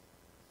witness.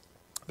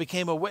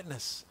 Became a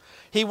witness.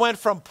 He went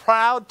from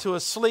proud to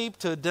asleep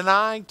to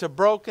denying to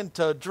broken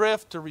to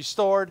adrift to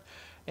restored.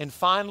 And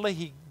finally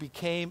he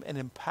became an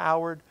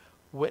empowered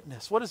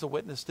witness. What does a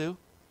witness do?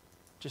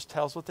 Just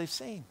tells what they've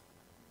seen.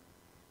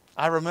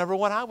 I remember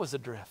when I was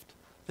adrift.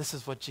 This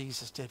is what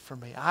Jesus did for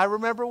me. I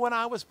remember when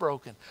I was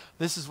broken.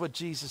 This is what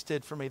Jesus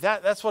did for me.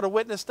 That's what a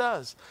witness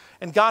does.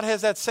 And God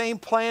has that same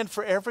plan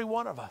for every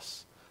one of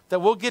us. that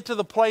we'll get to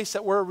the place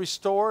that we're a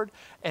restored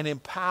and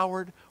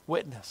empowered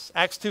witness.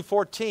 Acts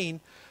 2:14,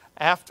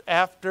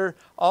 after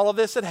all of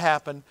this had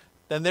happened,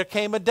 then there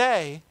came a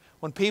day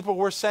when people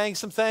were saying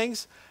some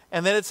things,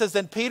 and then it says,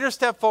 then Peter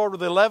stepped forward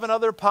with 11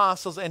 other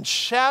apostles and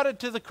shouted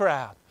to the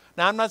crowd.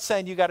 Now, I'm not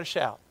saying you got to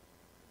shout.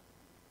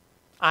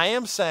 I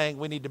am saying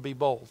we need to be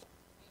bold.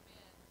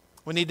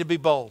 We need to be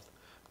bold.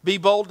 Be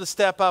bold to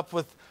step up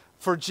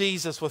for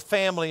Jesus with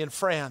family and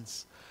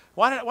friends.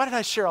 Why did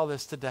I share all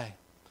this today?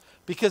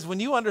 Because when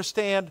you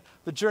understand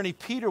the journey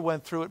Peter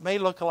went through, it may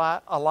look a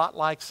lot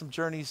like some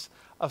journeys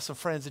of some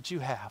friends that you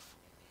have.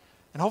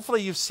 And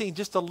hopefully you've seen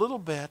just a little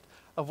bit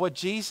of what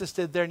Jesus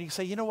did there, and you can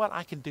say, you know what,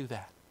 I can do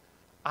that.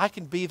 I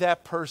can be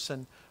that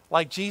person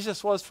like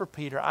Jesus was for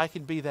Peter. I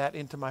can be that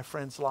into my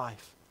friend's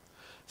life.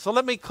 So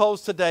let me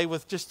close today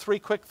with just 3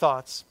 quick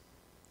thoughts.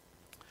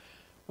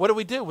 What do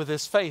we do with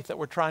this faith that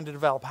we're trying to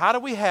develop? How do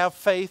we have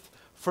faith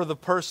for the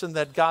person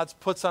that God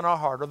puts on our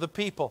heart, or the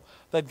people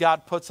that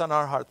God puts on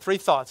our heart? 3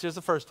 thoughts. Here's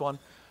the first one.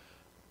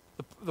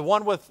 The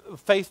one with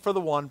faith for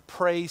the one,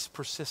 praise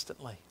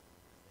persistently.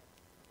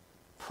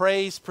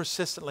 Praise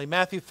persistently.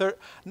 Matthew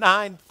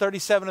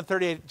 9:37 and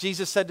 38,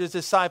 Jesus said to his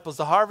disciples,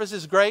 the harvest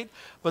is great,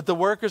 but the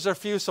workers are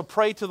few, so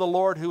pray to the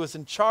Lord who is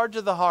in charge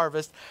of the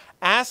harvest.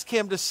 Ask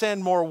him to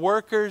send more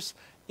workers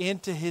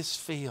into his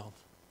field.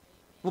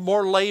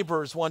 More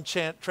laborers, one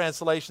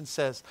translation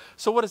says.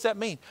 So what does that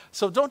mean?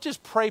 So don't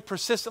just pray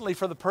persistently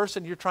for the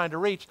person you're trying to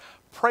reach.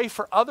 Pray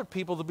for other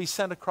people to be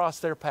sent across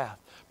their path.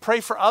 Pray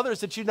for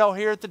others that you know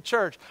here at the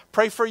church.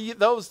 Pray for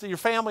those, your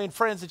family and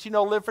friends that you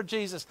know live for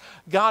Jesus.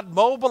 God,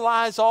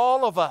 mobilize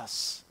all of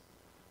us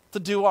to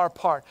do our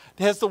part.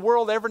 Has the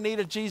world ever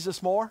needed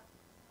Jesus more?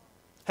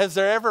 Has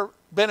there ever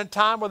been a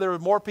time where there were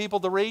more people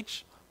to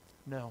reach?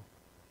 No.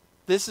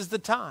 This is the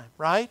time,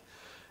 right?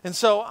 And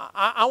so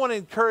I want to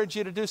encourage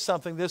you to do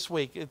something this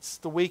week. It's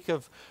the week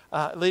of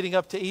leading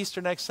up to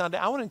Easter next Sunday.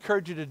 I want to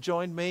encourage you to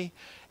join me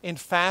in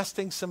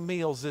fasting some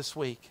meals this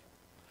week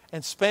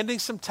and spending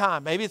some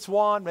time. Maybe it's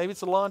one, maybe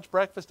it's a lunch,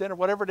 breakfast, dinner,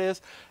 whatever it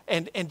is.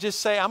 And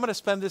just say, I'm going to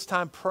spend this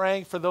time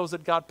praying for those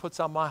that God puts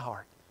on my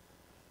heart.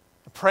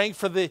 Praying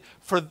for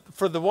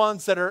the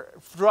ones that are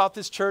throughout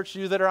this church,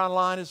 you that are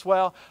online as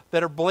well,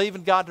 that are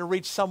believing God to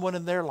reach someone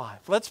in their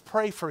life. Let's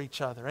pray for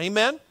each other.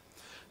 Amen?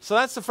 So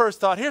that's the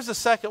first thought. Here's the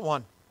second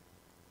one.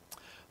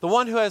 The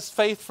one who has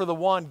faith for the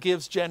one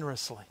gives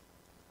generously.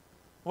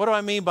 What do I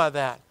mean by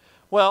that?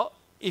 Well,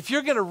 if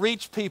you're going to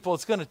reach people,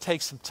 it's going to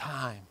take some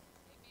time.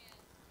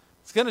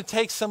 It's going to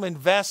take some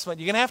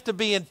investment. You're going to have to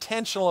be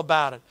intentional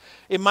about it.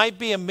 It might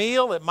be a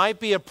meal. It might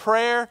be a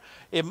prayer.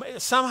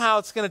 Somehow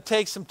it's going to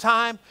take some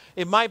time.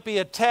 It might be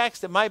a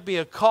text. It might be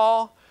a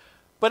call.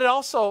 But it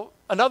also,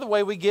 another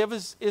way we give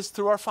is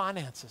through our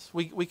finances.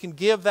 We can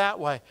give that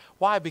way.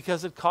 Why?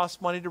 Because it costs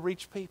money to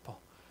reach people.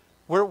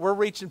 We're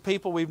reaching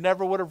people we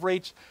never would have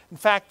reached. In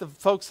fact, the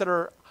folks that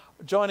are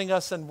joining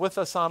us and with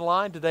us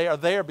online today are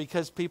there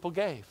because people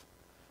gave.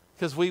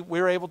 Because we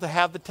were able to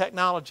have the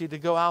technology to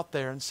go out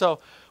there. And so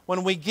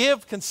when we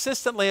give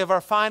consistently of our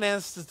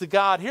finances to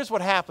God, here's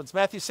what happens.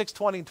 Matthew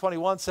 6:20 and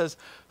 21 says,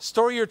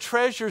 store your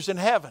treasures in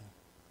heaven.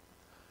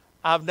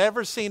 I've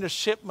never seen a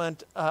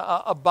shipment,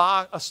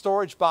 a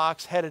storage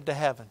box headed to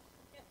heaven.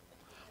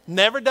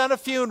 Never done a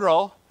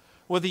funeral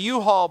with a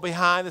U-Haul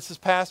behind that says,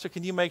 Pastor,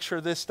 can you make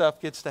sure this stuff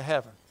gets to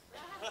heaven?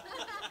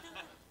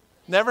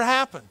 Never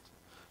happened.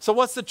 So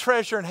what's the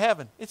treasure in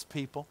heaven? It's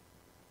people.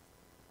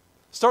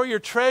 Store your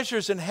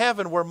treasures in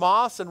heaven where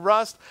moths and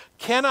rust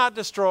cannot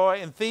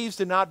destroy and thieves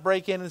do not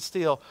break in and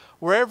steal.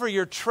 Wherever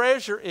your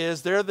treasure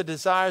is, there the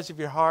desires of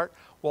your heart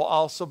will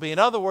also be. In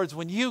other words,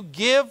 when you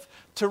give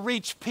to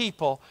reach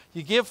people,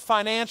 you give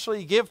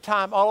financially, you give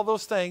time, all of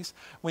those things.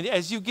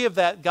 As you give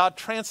that, God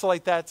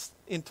translate that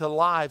into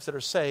lives that are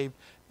saved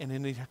and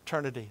in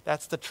eternity.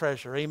 That's the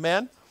treasure.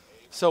 Amen?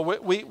 So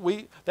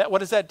what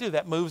does that do?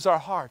 That moves our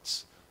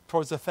hearts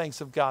towards the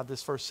things of God,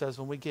 this verse says,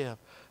 when we give.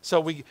 So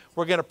we're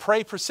going to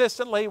pray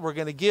persistently. We're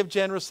going to give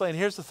generously. And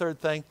here's the third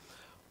thing.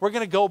 We're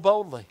going to go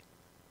boldly.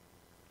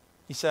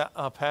 You say,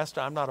 Pastor,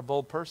 I'm not a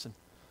bold person.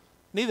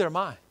 Neither am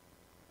I.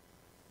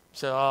 You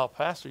say, oh,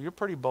 Pastor, you're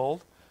pretty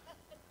bold.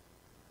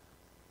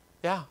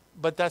 Yeah,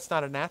 but that's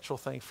not a natural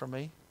thing for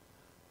me.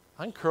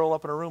 I can curl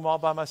up in a room all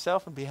by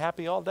myself and be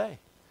happy all day.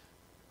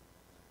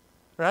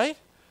 Right?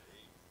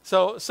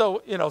 So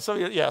you know, some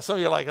of you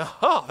are like,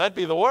 oh, that'd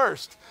be the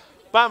worst.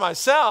 By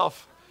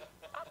myself.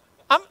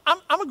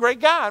 I'm a great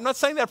guy. I'm not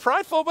saying that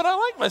prideful, but I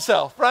like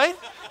myself, right?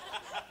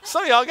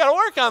 Some of y'all got to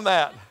work on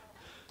that.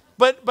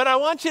 But I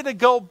want you to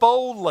go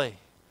boldly.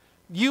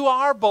 You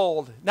are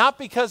bold, not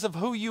because of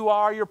who you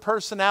are, your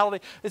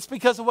personality. It's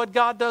because of what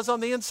God does on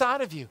the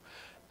inside of you.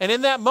 And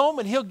in that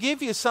moment, he'll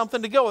give you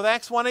something to go with.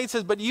 Acts 1:8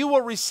 says, but you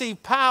will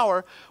receive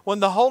power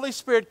when the Holy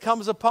Spirit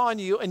comes upon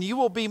you, and you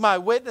will be my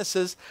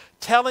witnesses,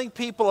 telling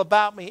people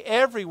about me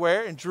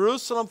everywhere in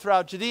Jerusalem,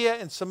 throughout Judea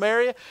and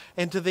Samaria,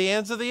 and to the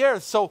ends of the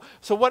earth. So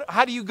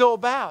how do you go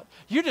about?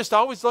 You're just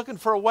always looking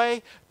for a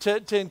way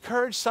to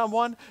encourage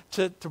someone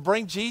to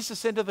bring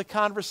Jesus into the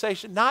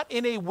conversation, not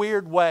in a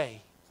weird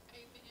way.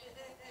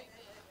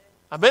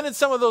 I've been in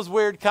some of those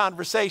weird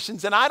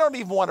conversations, and I don't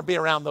even want to be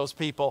around those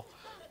people,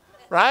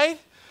 right?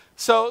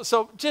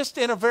 So just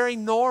in a very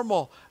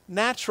normal,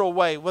 natural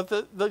way with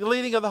the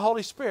leading of the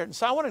Holy Spirit. And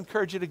so I want to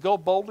encourage you to go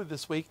boldly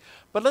this week,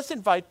 but let's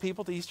invite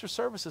people to Easter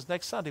services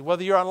next Sunday.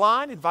 Whether you're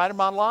online, invite them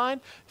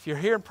online. If you're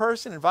here in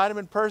person, invite them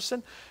in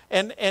person.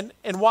 And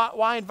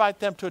why invite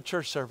them to a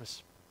church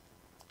service?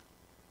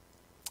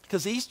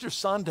 Because Easter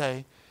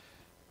Sunday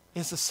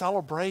is a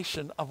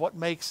celebration of what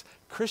makes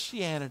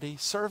Christianity,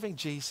 serving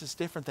Jesus,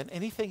 different than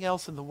anything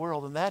else in the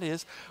world. And that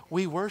is,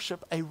 we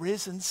worship a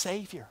risen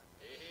Savior.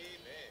 Amen.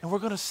 And we're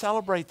going to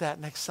celebrate that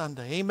next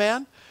Sunday.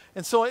 Amen?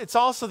 And so it's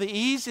also the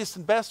easiest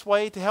and best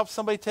way to help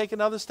somebody take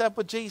another step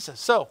with Jesus.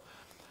 So,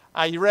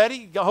 are you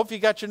ready? I hope you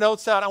got your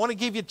notes out. I want to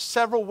give you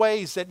several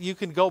ways that you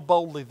can go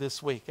boldly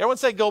this week. Everyone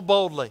say, go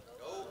boldly.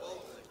 Go boldly.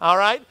 All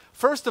right.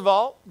 First of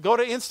all, go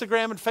to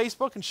Instagram and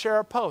Facebook and share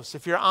our posts.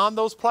 If you're on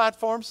those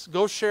platforms,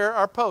 go share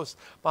our posts.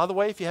 By the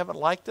way, if you haven't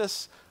liked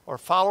us or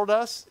followed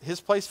us, His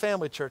Place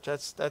Family Church,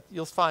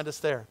 you'll find us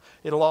there.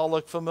 It'll all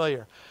look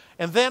familiar.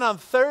 And then on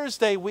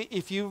Thursday,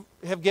 if you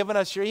have given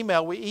us your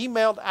email, we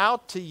emailed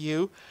out to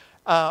you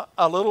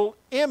a little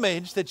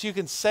image that you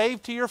can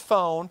save to your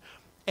phone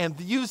and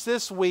use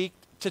this week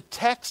to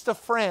text a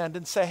friend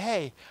and say,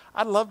 hey,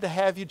 I'd love to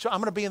have you. I'm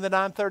going to be in the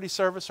 9:30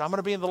 service, or I'm going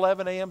to be in the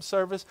 11 a.m.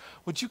 service.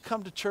 Would you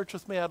come to church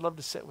with me? I'd love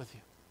to sit with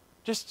you.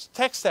 Just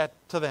text that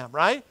to them,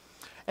 right?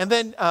 And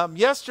then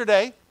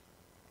yesterday,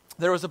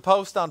 there was a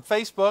post on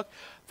Facebook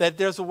that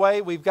there's a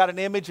way, we've got an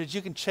image that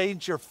you can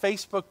change your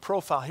Facebook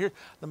profile. Here,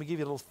 let me give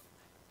you a little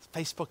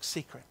Facebook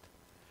secret.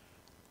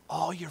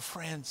 All your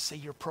friends see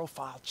your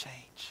profile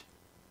change.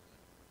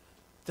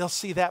 They'll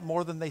see that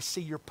more than they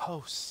see your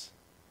posts.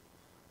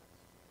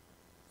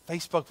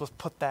 Facebook will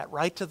put that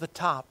right to the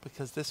top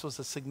because this was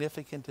a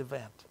significant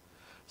event.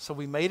 So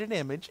we made an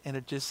image, and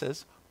it just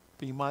says,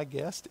 be my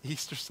guest,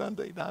 Easter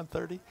Sunday,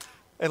 9:30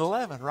 and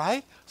 11,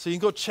 right? So you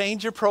can go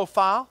change your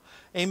profile.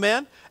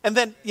 Amen? And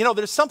then,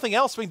 there's something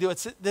else we can do.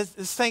 It's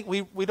this thing,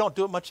 we don't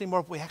do it much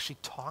anymore, but we actually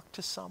talk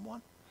to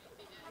someone.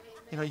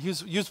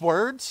 Use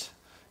words.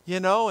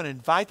 And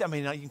invite them.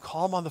 You can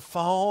call them on the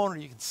phone, or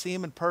you can see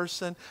them in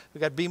person. We've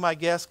got Be My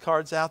Guest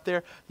cards out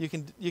there. You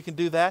can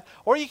do that.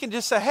 Or you can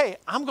just say, hey,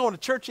 I'm going to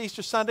church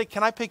Easter Sunday.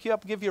 Can I pick you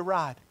up and give you a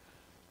ride?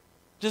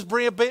 Just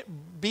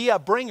be a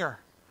bringer,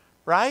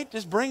 right?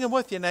 Just bring them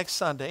with you next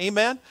Sunday.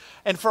 Amen?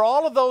 And for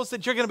all of those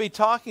that you're going to be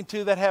talking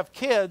to that have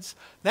kids,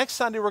 next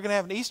Sunday we're going to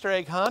have an Easter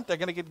egg hunt. They're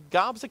going to get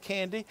gobs of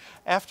candy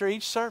after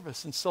each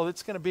service. And so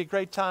it's going to be a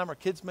great time. Our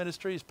kids'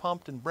 ministry is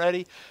pumped and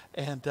ready,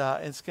 and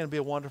it's going to be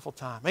a wonderful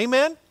time.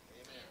 Amen?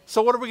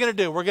 So what are we going to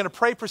do? We're going to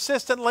pray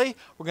persistently,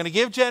 we're going to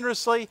give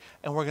generously,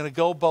 and we're going to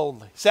go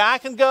boldly. Say, I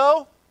can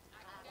go,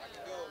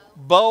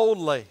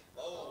 boldly.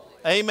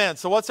 Amen.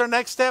 So what's our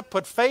next step?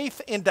 Put faith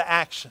into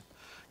action.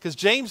 Because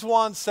James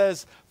 1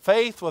 says,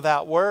 faith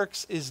without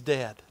works is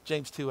dead.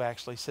 James 2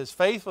 actually says,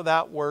 faith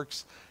without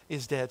works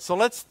is dead. So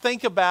let's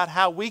think about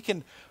how we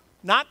can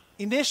not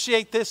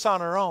initiate this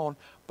on our own,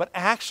 but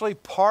actually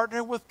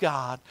partner with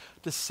God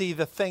to see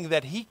the thing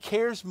that He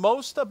cares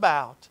most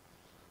about,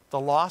 the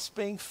lost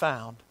being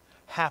found,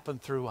 happen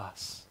through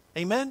us.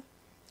 Amen?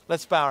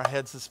 Let's bow our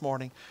heads this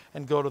morning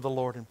and go to the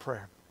Lord in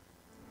prayer.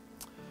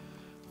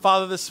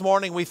 Father, this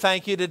morning we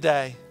thank you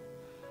today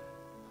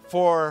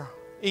for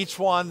each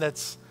one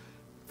that's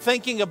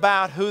thinking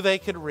about who they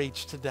could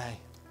reach today.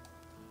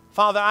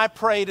 Father, I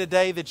pray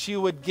today that you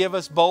would give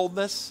us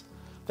boldness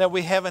that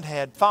we haven't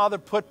had. Father,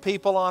 put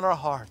people on our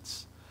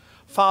hearts.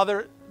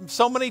 Father,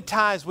 so many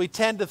times we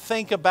tend to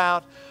think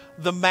about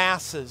the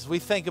masses. We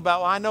think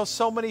about, well, I know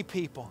so many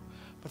people.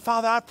 But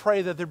Father, I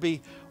pray that there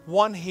be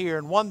one here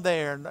and one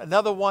there and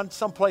another one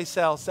someplace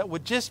else that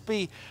would just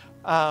be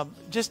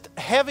just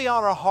heavy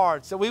on our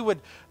hearts, that we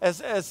would,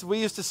 as we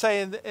used to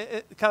say in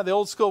kind of the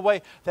old school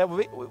way, that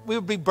we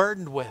would be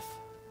burdened with.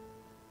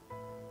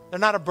 They're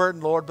not a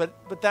burden, Lord,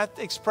 but that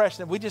expression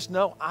that we just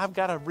know I've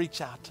got to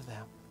reach out to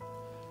them.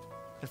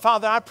 And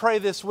Father, I pray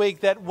this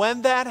week that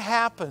when that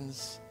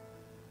happens,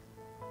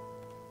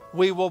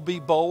 we will be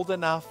bold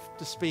enough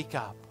to speak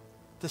up,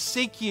 to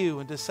seek you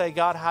and to say,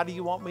 God, how do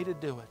you want me to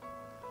do it?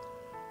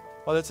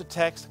 Whether it's a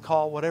text, a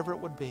call, whatever it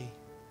would be.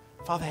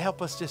 Father,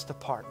 help us just to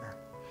partner.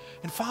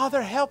 And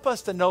Father, help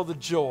us to know the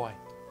joy,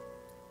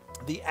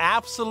 the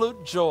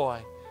absolute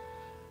joy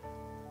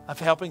of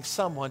helping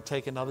someone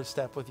take another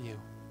step with you.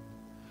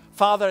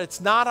 Father, it's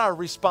not our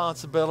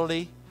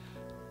responsibility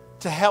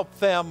to help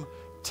them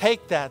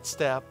take that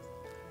step.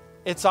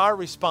 It's our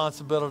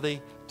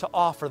responsibility to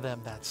offer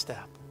them that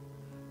step.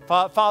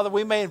 Father,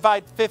 we may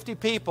invite 50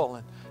 people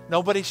and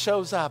nobody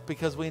shows up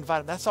because we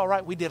invited them. That's all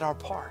right. We did our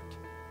part.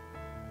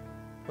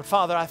 But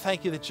Father, I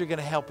thank you that you're going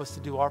to help us to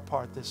do our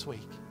part this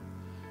week.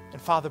 And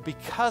Father,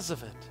 because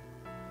of it,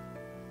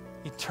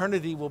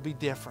 eternity will be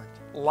different.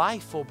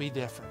 Life will be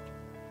different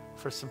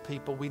for some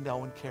people we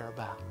know and care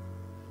about.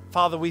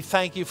 Father, we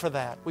thank you for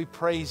that. We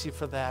praise you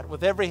for that.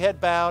 With every head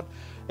bowed,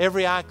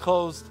 every eye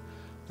closed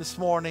this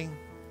morning,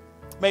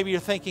 maybe you're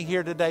thinking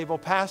here today, well,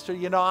 Pastor,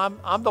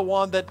 I'm the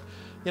one that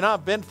You know,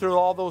 I've been through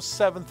all those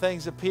 7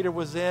 things that Peter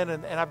was in,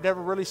 and I've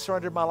never really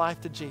surrendered my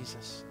life to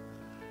Jesus.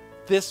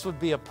 This would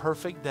be a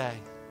perfect day.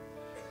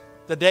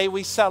 The day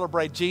we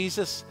celebrate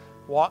Jesus,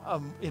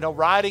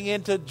 riding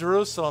into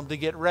Jerusalem to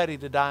get ready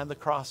to die on the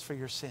cross for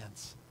your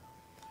sins.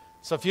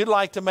 So if you'd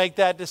like to make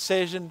that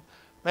decision,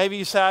 maybe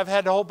you say, I've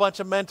had a whole bunch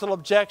of mental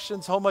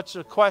objections, a whole bunch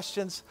of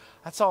questions.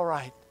 That's all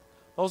right.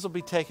 Those will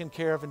be taken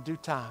care of in due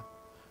time.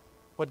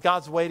 What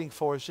God's waiting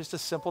for is just a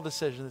simple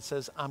decision that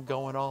says, I'm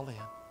going all in.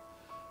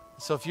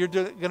 So if you're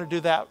going to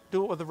do that,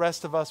 do it with the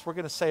rest of us. We're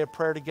going to say a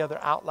prayer together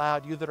out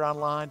loud. You that are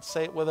online,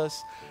 say it with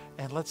us.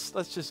 And let's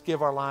just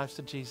give our lives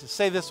to Jesus.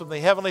 Say this with me.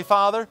 Heavenly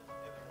Father,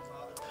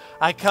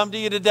 I come to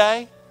you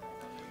today.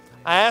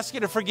 I ask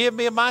you to forgive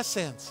me of my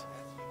sins.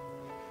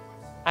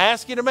 I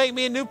ask you to make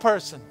me a new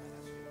person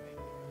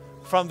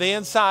from the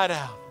inside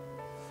out.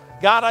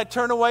 God, I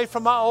turn away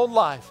from my old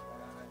life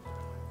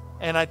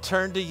and I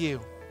turn to you.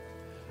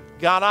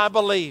 God, I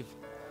believe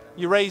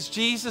you raised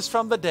Jesus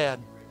from the dead.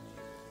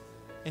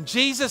 And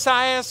Jesus,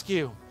 I ask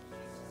you,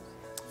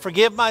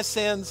 forgive my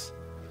sins,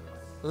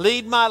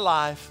 lead my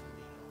life.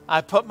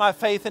 I put my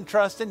faith and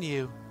trust in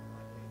you,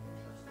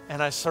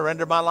 and I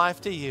surrender my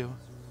life to you.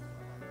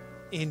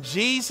 In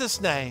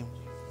Jesus' name,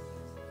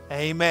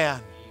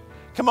 amen.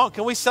 Come on,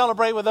 can we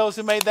celebrate with those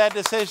who made that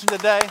decision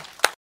today?